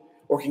booth,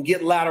 or can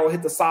get lateral,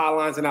 hit the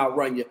sidelines, and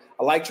outrun you.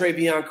 I like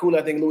Travion Cooley.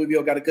 I think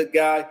Louisville got a good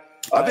guy.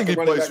 I think he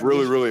plays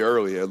really, really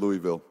early at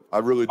Louisville. I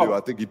really do.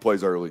 I think he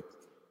plays early.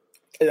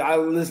 I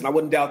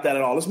wouldn't doubt that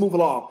at all. Let's move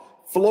along.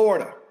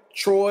 Florida,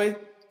 Troy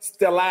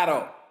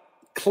Stellato,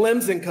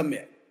 Clemson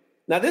commit.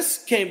 Now,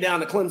 this came down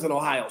to Clemson,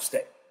 Ohio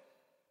State.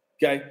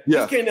 Okay?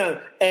 Yeah. This came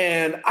down,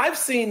 and I've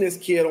seen this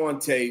kid on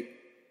tape.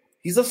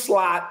 He's a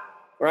slot,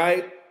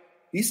 right?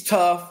 He's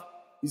tough.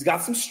 He's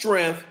got some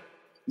strength.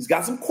 He's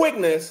got some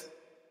quickness.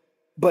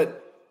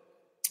 But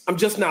I'm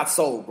just not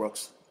sold,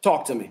 Brooks.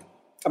 Talk to me.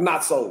 I'm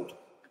not sold.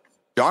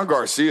 John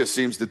Garcia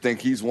seems to think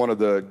he's one of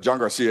the – John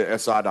Garcia,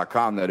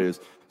 SI.com, that is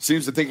 –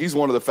 seems to think he's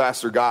one of the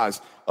faster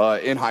guys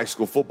in high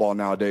school football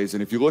nowadays.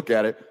 And if you look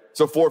at it, it's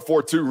a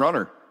 4.42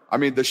 runner. I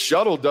mean, the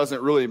shuttle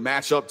doesn't really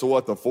match up to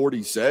what the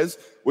 40 says,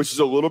 which is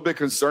a little bit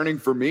concerning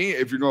for me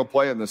if you're going to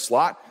play in the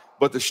slot.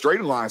 But the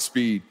straight line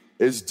speed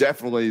is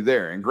definitely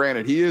there. And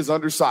granted, he is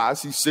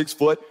undersized. He's 6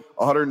 foot,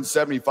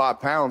 175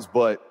 pounds.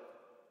 But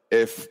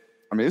this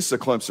is a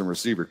Clemson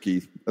receiver,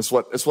 Keith. That's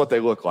what they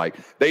look like.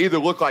 They either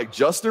look like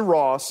Justin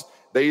Ross,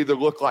 they either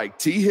look like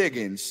T.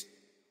 Higgins,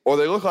 or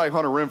they look like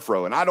Hunter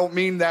Renfrow. And I don't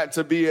mean that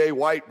to be a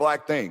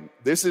white-black thing.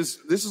 This is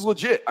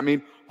legit. I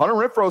mean, Hunter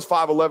Renfrow is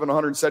 5'11",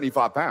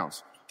 175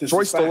 pounds.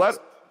 Troy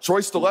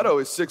Stiletto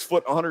is 6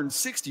 foot,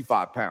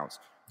 165 pounds.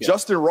 Yeah.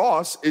 Justin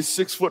Ross is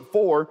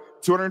 6'4",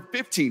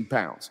 215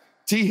 pounds.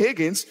 T.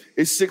 Higgins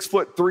is 6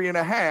 foot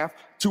 3.5,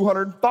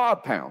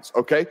 205 pounds.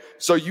 Okay,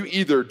 so you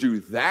either do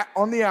that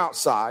on the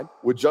outside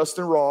with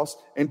Justin Ross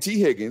and T.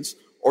 Higgins,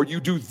 or you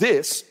do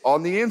this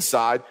on the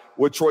inside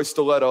with Troy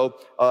Stiletto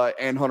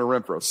and Hunter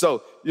Renfrow.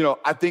 So,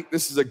 I think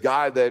this is a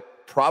guy that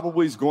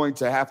probably is going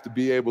to have to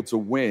be able to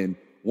win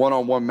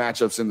one-on-one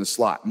matchups in the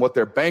slot. And what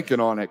they're banking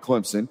on at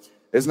Clemson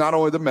is not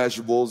only the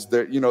measurables,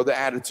 the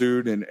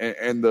attitude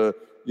and the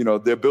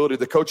ability,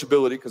 the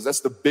coachability, because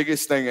that's the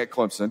biggest thing at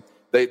Clemson.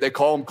 They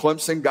call them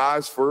Clemson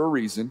guys for a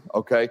reason,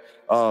 okay?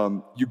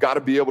 You got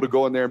to be able to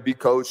go in there and be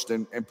coached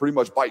and pretty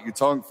much bite your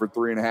tongue for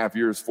 3.5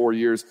 years, 4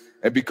 years,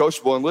 and be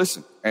coachable and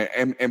listen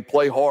and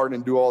play hard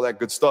and do all that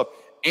good stuff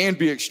and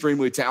be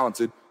extremely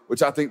talented,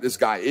 which I think this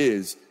guy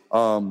is.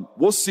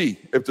 We'll see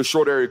if the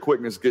short area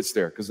quickness gets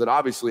there, because it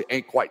obviously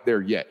ain't quite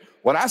there yet.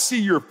 When I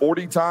see your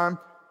 40 time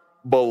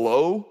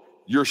below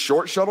your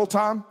short shuttle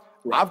time,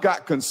 I've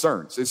got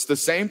concerns. It's the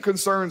same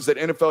concerns that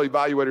NFL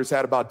evaluators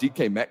had about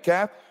DK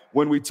Metcalf.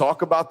 When we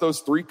talk about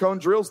those 3-cone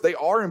drills, they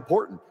are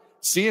important.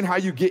 Seeing how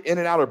you get in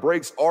and out of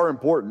breaks are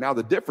important. Now,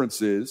 the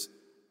difference is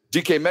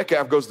DK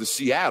Metcalf goes to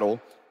Seattle,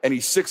 and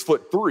he's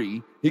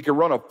 6'3". He can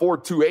run a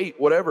 4.28,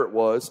 whatever it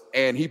was,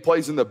 and he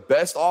plays in the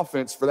best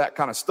offense for that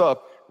kind of stuff,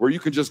 where you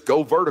can just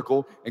go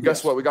vertical. And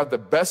guess what? We got the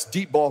best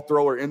deep ball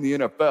thrower in the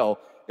NFL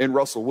in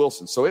Russell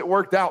Wilson. So it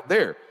worked out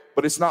there,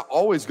 but it's not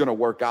always going to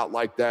work out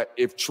like that.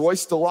 If Troy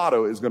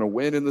Stellato is going to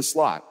win in the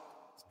slot,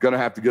 it's going to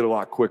have to get a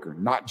lot quicker,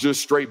 not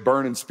just straight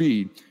burning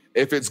speed.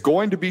 If it's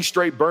going to be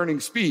straight burning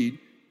speed,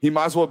 he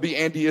might as well be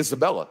Andy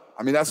Isabella.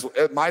 I mean,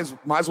 it might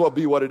as well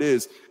be what it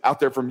is out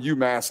there from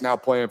UMass now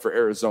playing for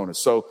Arizona.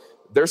 So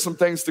there's some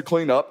things to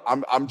clean up.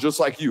 I'm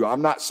just like you.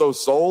 I'm not so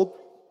sold.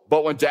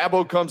 But when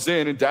Dabo comes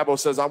in and Dabo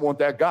says, I want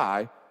that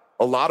guy,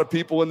 a lot of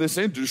people in this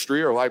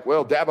industry are like,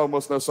 well, Dabo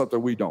must know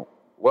something we don't.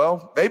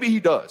 Well, maybe he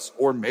does,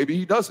 or maybe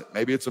he doesn't.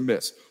 Maybe it's a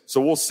miss.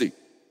 So we'll see.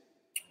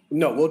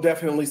 No, we'll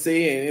definitely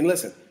see. And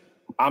listen,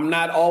 I'm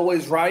not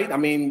always right. I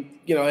mean,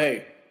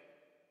 hey,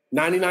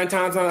 99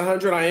 times out of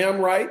 100, I am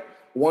right.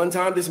 One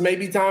time, this may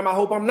be time I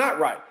hope I'm not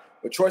right.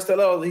 But Troy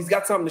Stellato, he's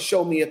got something to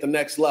show me at the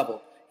next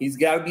level. He's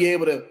got to be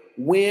able to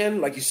win,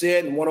 like you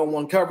said, in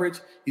one-on-one coverage.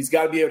 He's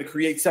got to be able to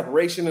create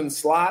separation in the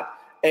slot.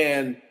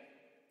 And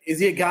is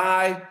he a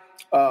guy,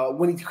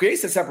 when he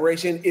creates the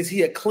separation, is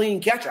he a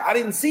clean catcher? I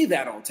didn't see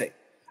that on tape.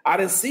 I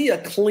didn't see a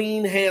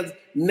clean hands,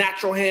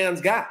 natural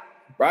hands guy,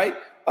 right?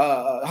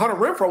 Hunter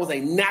Renfrow was a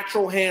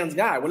natural hands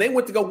guy. When they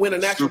went to go win a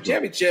national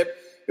championship,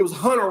 it was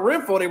Hunter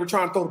Renfrow they were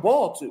trying to throw the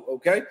ball to,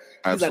 okay?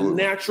 Absolutely. He's a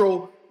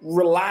natural,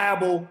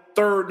 reliable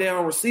third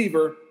down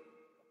receiver.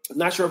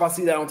 Not sure if I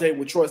see that on tape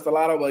with Troy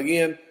Stellato, but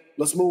again,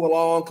 let's move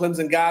along.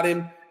 Clemson got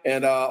him,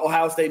 and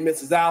Ohio State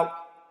misses out.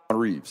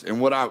 Reeves.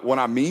 And what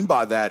I mean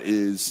by that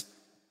is,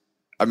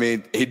 he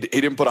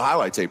didn't put a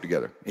highlight tape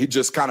together. He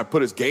just kind of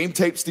put his game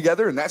tapes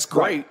together, and that's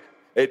great.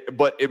 Right.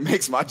 But it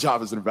makes my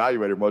job as an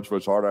evaluator much,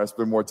 much harder. I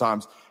spend more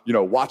times,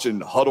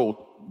 watching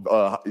huddle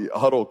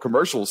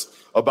commercials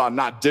about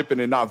not dipping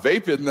and not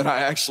vaping than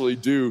I actually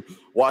do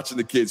watching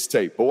the kids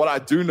tape. But what I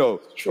do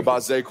know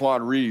about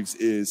Zaquan Reeves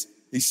is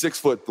he's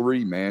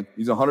 6'3", man.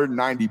 He's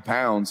 190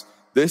 pounds.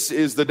 This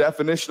is the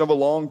definition of a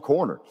long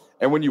corner.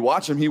 And when you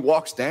watch him, he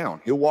walks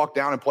down. He'll walk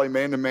down and play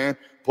man-to-man,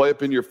 play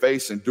up in your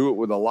face, and do it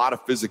with a lot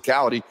of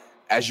physicality,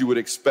 as you would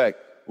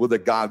expect with a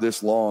guy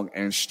this long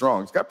and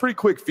strong. He's got pretty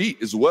quick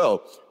feet as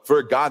well for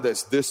a guy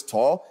that's this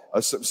tall.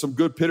 Some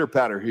good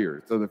pitter-patter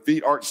here. So the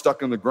feet aren't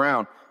stuck in the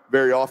ground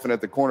very often at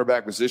the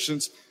cornerback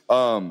positions.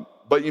 But,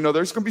 there's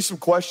going to be some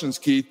questions,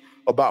 Keith,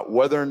 about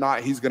whether or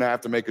not he's going to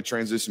have to make a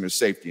transition to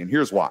safety. And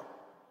here's why.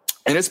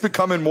 And it's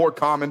becoming more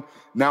common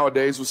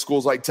nowadays with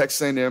schools like Texas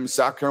A&M,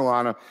 South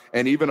Carolina,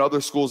 and even other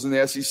schools in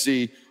the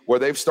SEC, where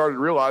they've started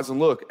realizing,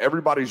 look,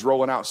 everybody's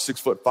rolling out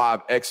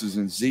 6'5" X's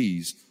and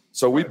Z's.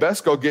 So we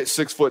best go get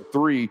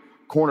 6'3"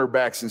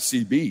 cornerbacks and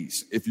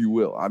CBs, if you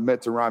will. I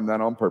meant to rhyme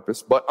that on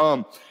purpose. But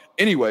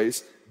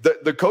anyways,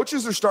 the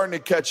coaches are starting to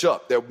catch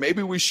up that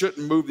maybe we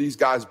shouldn't move these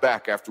guys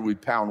back after we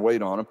pound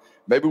weight on them.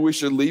 Maybe we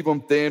should leave them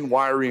thin,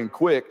 wiry, and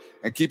quick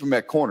and keep them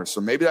at corner. So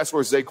maybe that's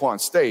where Zaquan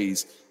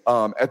stays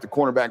at the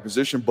cornerback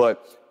position.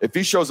 But if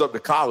he shows up to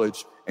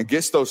college and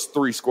gets those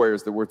 3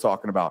 squares that we're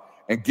talking about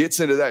and gets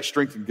into that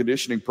strength and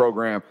conditioning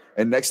program,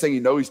 and next thing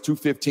you know, he's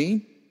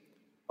 215,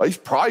 he's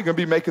probably going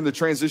to be making the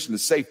transition to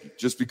safety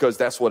just because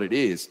that's what it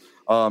is.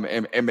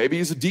 And maybe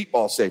he's a deep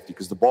ball safety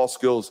because the ball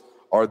skills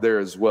are there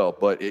as well.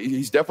 But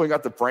he's definitely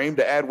got the frame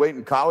to add weight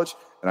in college,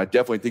 and I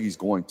definitely think he's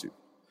going to.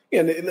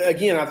 And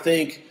again, I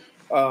think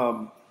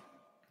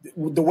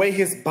the way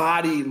his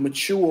body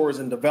matures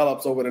and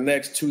develops over the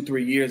next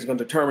 2-3 years is going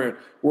to determine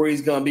where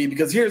he's going to be.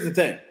 Because here's the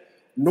thing.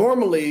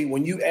 Normally,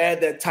 when you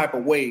add that type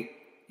of weight,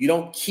 you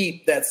don't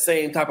keep that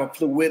same type of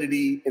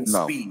fluidity and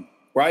speed,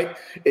 right?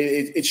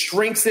 It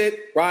shrinks it,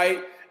 right?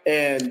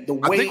 And the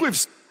weight.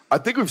 I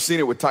think we've seen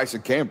it with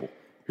Tyson Campbell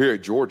here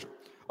at Georgia.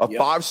 A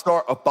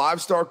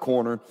five-star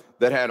corner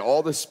that had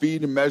all the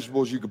speed and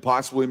measurables you could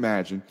possibly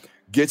imagine,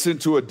 gets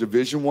into a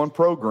Division I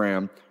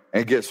program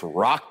and gets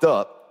rocked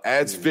up,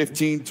 adds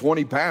 15,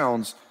 20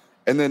 pounds,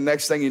 and then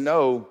next thing you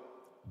know,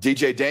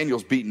 DJ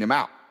Daniels beating him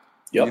out.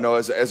 Yep.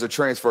 As a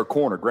transfer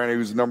corner. Granted, he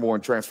was the number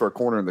 1 transfer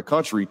corner in the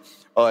country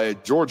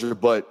at Georgia,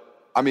 but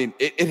I mean,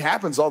 it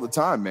happens all the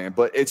time, man.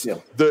 But it's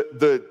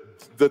the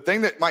the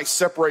thing that might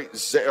separate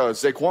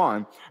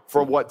Zaquan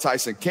from what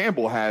Tyson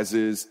Campbell has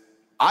is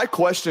I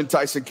question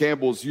Tyson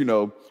Campbell's,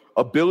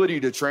 ability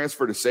to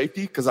transfer to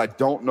safety because I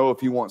don't know if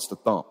he wants to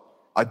thump.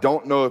 I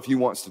don't know if he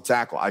wants to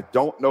tackle. I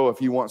don't know if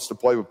he wants to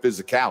play with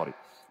physicality.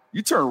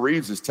 You turn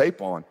Reeves'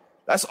 tape on,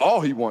 that's all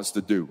he wants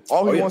to do.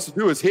 All he wants to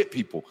do is hit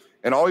people,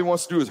 and all he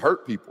wants to do is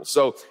hurt people.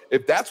 So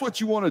if that's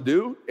what you want to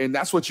do and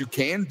that's what you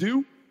can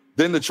do,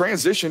 then the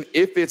transition,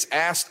 if it's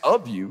asked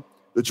of you,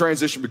 the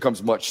transition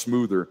becomes much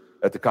smoother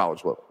at the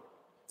college level.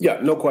 Yeah,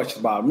 no question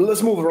about it.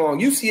 Let's move it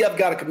along. UCF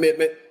got a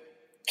commitment.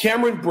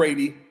 Cameron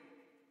Brady.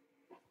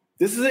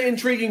 This is an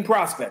intriguing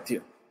prospect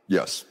here.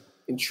 Yes.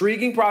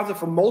 Intriguing prospect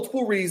for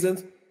multiple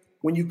reasons.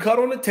 When you cut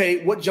on the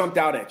tape, what jumped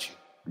out at you?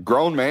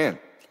 Grown man.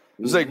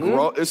 This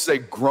is a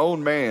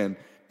grown man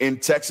in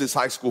Texas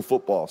high school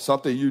football,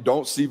 something you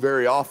don't see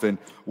very often,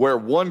 where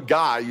one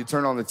guy, you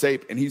turn on the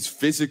tape, and he's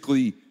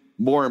physically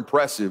more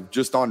impressive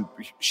just on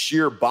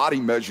sheer body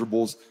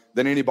measurables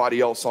than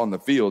anybody else on the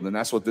field, and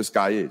that's what this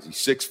guy is. He's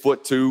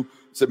 6'2",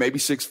 so maybe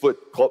 6 foot,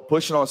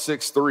 pushing on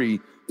 6'3",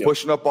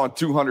 pushing up on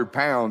 200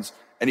 pounds,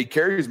 and he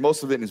carries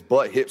most of it in his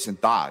butt, hips, and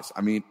thighs.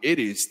 I mean, it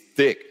is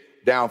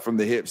thick down from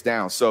the hips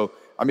down. So,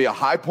 I mean, a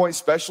high point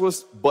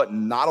specialist, but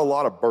not a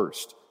lot of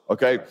burst,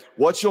 okay?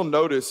 What you'll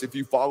notice if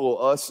you follow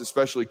us,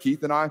 especially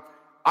Keith and I,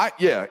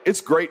 it's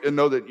great to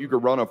know that you can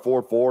run a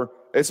 4.4.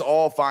 It's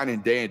all fine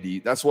and dandy.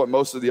 That's what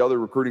most of the other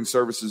recruiting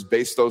services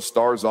base those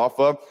stars off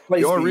of.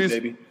 The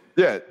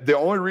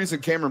only reason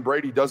Cameron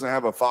Brady doesn't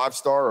have a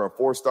 5-star or a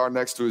 4-star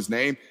next to his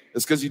name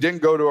is because he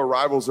didn't go to a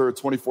Rivals or a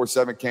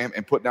 24/7 camp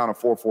and put down a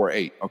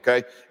 4.48.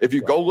 Okay, if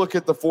you go look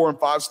at the 4 and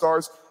 5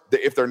 stars,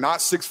 if they're not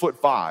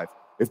 6'5",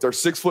 if they're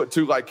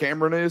 6'2" like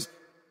Cameron is,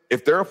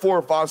 if they're a 4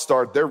 or 5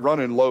 star, they're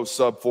running low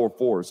sub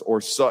 4.4s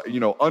or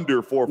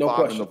under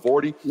 4.5 in the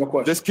 40. No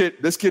question.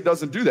 This kid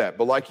doesn't do that.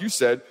 But like you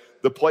said,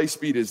 the play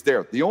speed is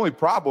there. The only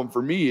problem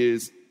for me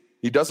is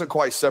he doesn't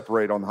quite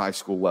separate on the high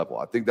school level.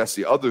 I think that's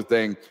the other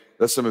thing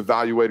that some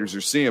evaluators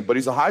are seeing. But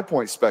he's a high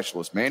point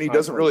specialist, man. He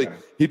doesn't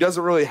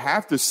really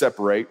have to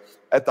separate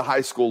at the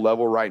high school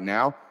level right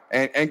now.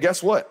 And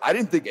guess what? I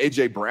didn't think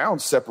A.J. Brown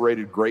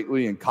separated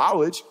greatly in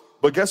college,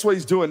 but guess what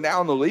he's doing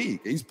now in the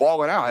league? He's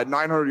balling out. Had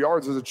 900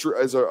 yards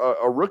as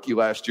a rookie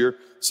last year.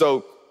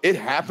 So it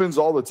happens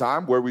all the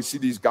time where we see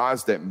these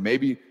guys that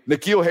maybe –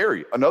 N'Keal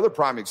Harry, another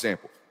prime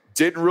example,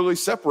 didn't really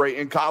separate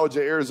in college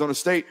at Arizona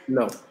State.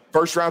 No.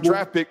 First-round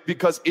draft pick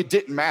because it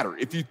didn't matter.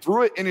 If you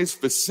threw it in his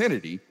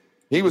vicinity,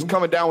 he was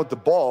coming down with the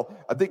ball.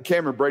 I think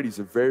Cameron Brady's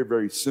a very,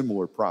 very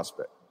similar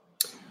prospect.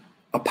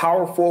 A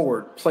power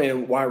forward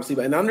playing wide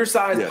receiver, an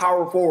undersized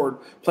power forward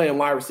playing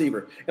wide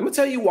receiver. I'm going to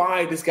tell you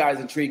why this guy's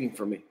intriguing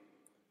for me.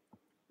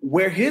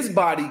 Where his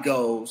body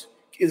goes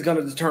is going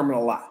to determine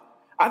a lot.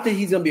 I think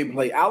he's going to be able to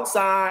play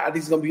outside. I think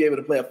he's going to be able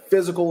to play a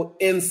physical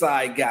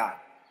inside guy.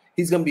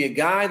 He's going to be a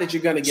guy that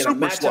you're going to get a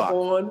matchup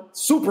on.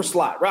 Super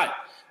slot, right.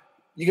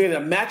 You get a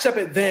matchup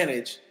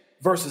advantage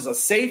versus a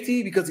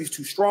safety because he's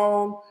too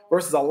strong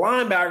versus a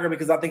linebacker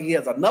because I think he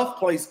has enough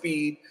play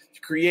speed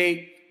to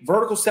create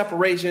vertical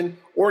separation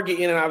or get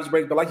in and out of his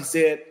break. But like you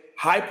said,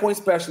 high point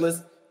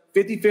specialist,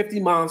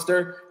 50-50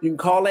 monster. You can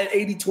call that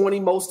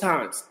 80-20 most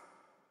times.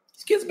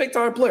 This kid's a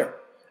big-time player.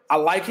 I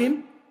like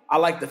him. I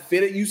like the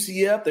fit at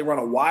UCF. They run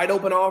a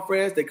wide-open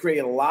offense. They create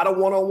a lot of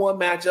one-on-one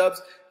matchups.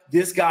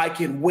 This guy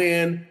can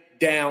win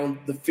down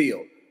the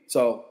field.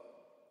 So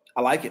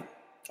I like it.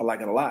 I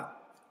like it a lot.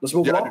 Let's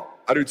move on.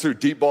 I do too.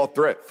 Deep ball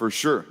threat for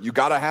sure. You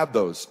got to have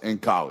those in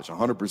college,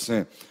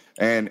 100%.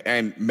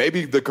 And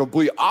maybe the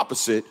complete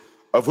opposite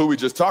of who we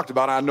just talked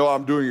about. I know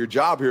I'm doing your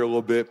job here a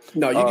little bit.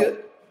 No, you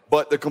good.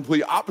 But the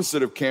complete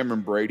opposite of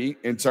Cameron Brady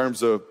in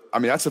terms of,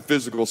 that's a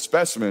physical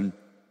specimen.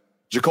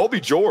 Jacoby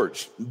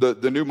George,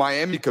 the new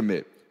Miami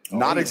commit.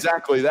 Not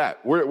exactly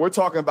that. We're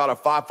talking about a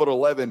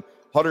 5'11",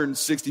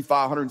 165,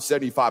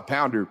 175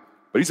 pounder,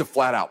 but he's a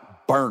flat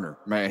out burner,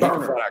 man. He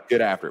can flat out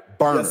get after it.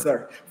 Burner. Yes,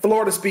 sir.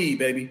 Florida speed,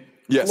 baby.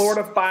 Yes.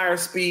 Florida fire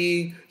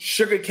speed,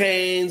 Sugar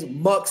Canes,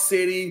 Muck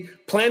City,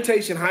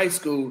 Plantation High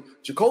School.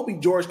 Jacoby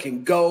George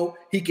can go.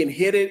 He can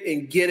hit it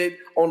and get it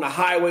on the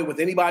highway with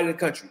anybody in the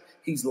country.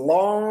 He's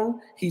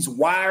long, he's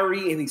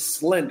wiry, and he's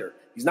slender.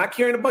 He's not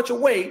carrying a bunch of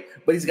weight,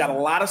 but he's got a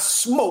lot of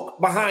smoke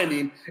behind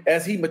him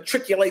as he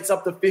matriculates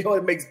up the field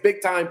and makes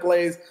big-time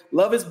plays.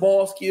 Love his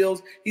ball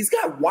skills. He's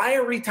got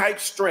wiry-type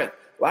strength.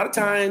 A lot of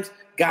times,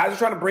 guys are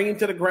trying to bring him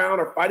to the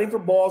ground or fighting for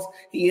balls.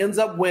 He ends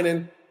up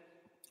winning.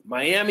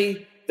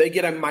 Miami, they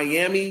get a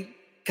Miami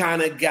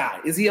kind of guy.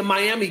 Is he a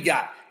Miami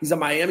guy? He's a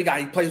Miami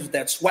guy. He plays with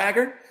that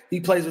swagger.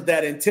 He plays with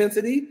that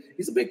intensity.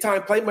 He's a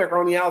big-time playmaker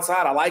on the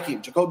outside. I like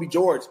him. Jacoby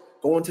George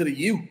going to the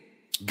U.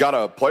 Got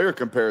a player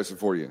comparison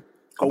for you.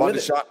 How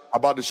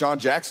about Deshaun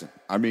Jackson?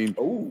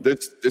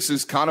 This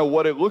is kind of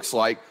what it looks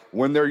like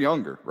when they're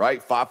younger,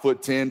 right?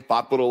 5'10",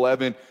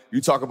 5'11".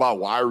 You talk about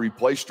wiry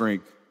play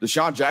strength.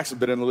 Deshaun Jackson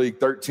been in the league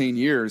 13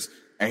 years,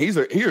 and he's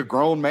a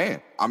grown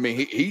man.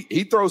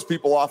 He throws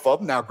people off of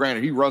him. Now,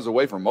 granted, he runs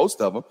away from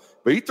most of them,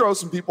 but he throws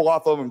some people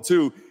off of him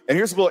too. And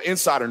here's a little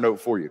insider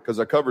note for you, because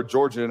I covered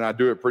Georgia, and I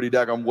do it pretty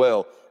daggone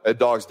well at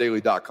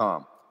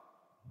dogsdaily.com.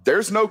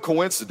 there's no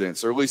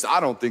coincidence, or at least I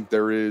don't think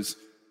there is,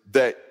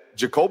 that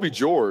Jacoby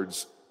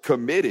George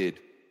committed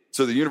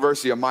to the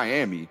University of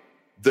Miami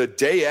the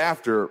day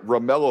after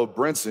Romello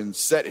Brinson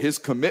set his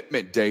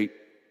commitment date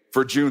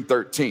for June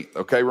 13th.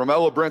 Okay,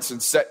 Romello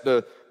Brinson set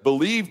the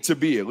believed to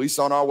be, at least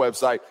on our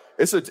website,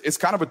 it's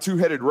kind of a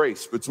two-headed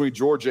race between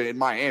Georgia and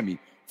Miami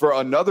for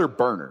another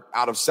burner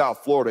out of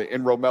South Florida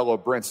in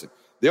Romello Brinson.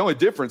 The only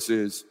difference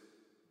is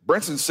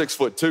Brinson's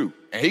 6'2",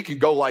 and he can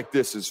go like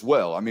this as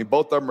well. I mean,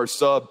 both of them are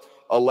sub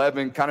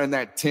 11, kind of in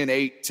that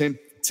 10-8,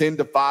 10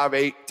 to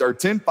 5-8, or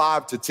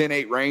 10-5 to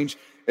 10-8 range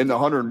in the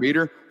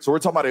 100-meter. So we're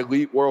talking about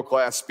elite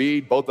world-class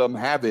speed. Both of them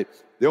have it.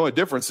 The only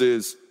difference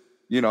is,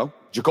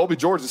 Jacoby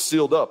George is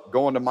sealed up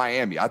going to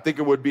Miami. I think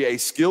it would be a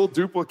skill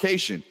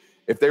duplication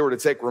if they were to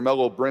take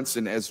Romello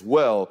Brinson as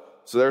well.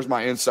 So there's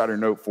my insider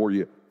note for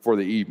you for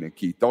the evening,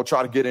 Keith. Don't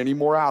try to get any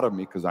more out of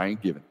me because I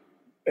ain't giving.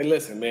 And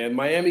listen, man,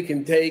 Miami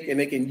can take and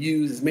they can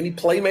use as many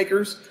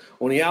playmakers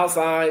on the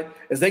outside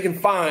as they can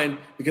find,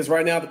 because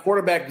right now the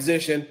quarterback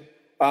position,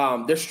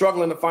 they're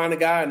struggling to find a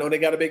guy. I know they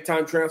got a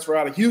big-time transfer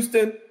out of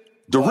Houston.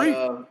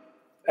 But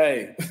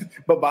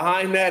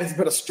behind that, it's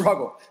been a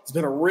struggle. It's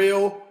been a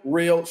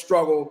real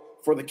struggle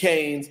for the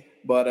Canes.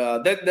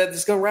 But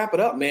that's going to wrap it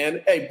up,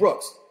 man. Hey,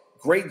 Brooks,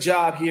 great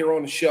job here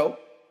on the show.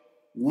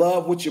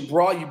 Love what you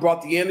brought. You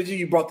brought the energy.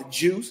 You brought the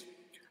juice.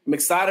 I'm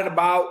excited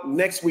about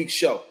next week's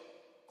show.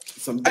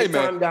 Some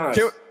big-time guys.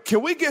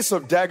 Can we get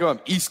some daggum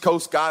East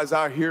Coast guys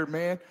out here,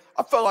 man?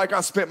 I felt like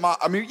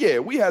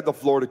we had the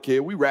Florida kid.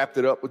 We wrapped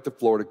it up with the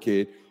Florida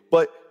kid.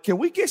 But can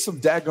we get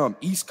some daggum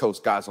East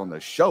Coast guys on the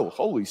show?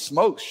 Holy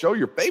smokes, show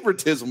your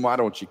favoritism, why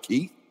don't you,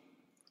 Keith?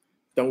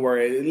 Don't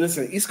worry.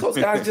 Listen, East Coast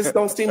guys just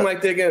don't seem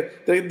like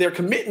they're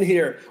committing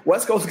here.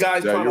 West Coast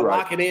guys trying to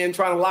lock it in,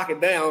 trying to lock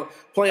it down,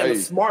 playing a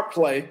smart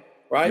play,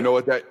 right? You know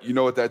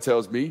what that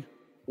tells me?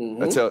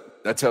 Mm-hmm.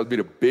 That tells me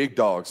the big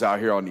dogs out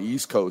here on the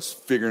East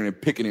Coast figuring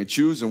and picking and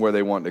choosing where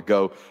they want to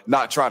go,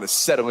 not trying to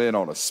settle in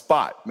on a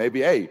spot.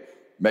 Maybe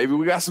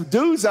we got some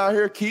dudes out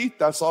here, Keith.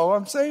 That's all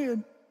I'm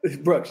saying.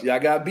 Brooks, y'all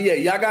got BA.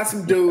 Y'all got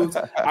some dudes.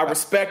 I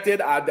respect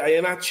it.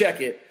 I check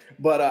it.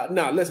 But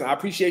no, listen, I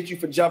appreciate you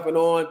for jumping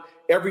on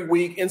every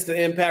week. Instant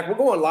Impact. We're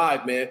going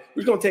live, man.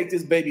 We're going to take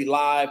this baby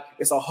live.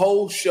 It's a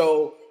whole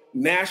show,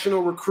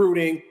 national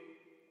recruiting.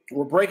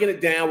 We're breaking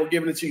it down. We're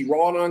giving it to you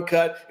raw and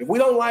uncut. If we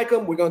don't like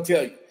them, we're going to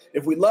tell you.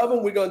 If we love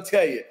them, we're going to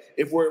tell you.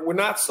 If we're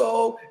not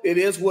so, it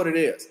is what it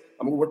is.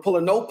 I mean, we're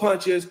pulling no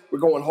punches. We're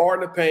going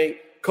hard in the paint.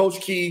 Coach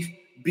Keith,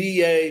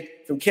 BA,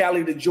 from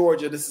Cali to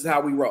Georgia, this is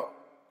how we roll.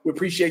 We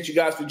appreciate you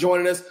guys for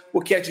joining us.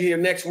 We'll catch you here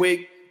next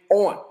week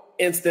on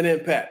Instant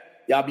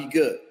Impact. Y'all be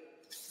good.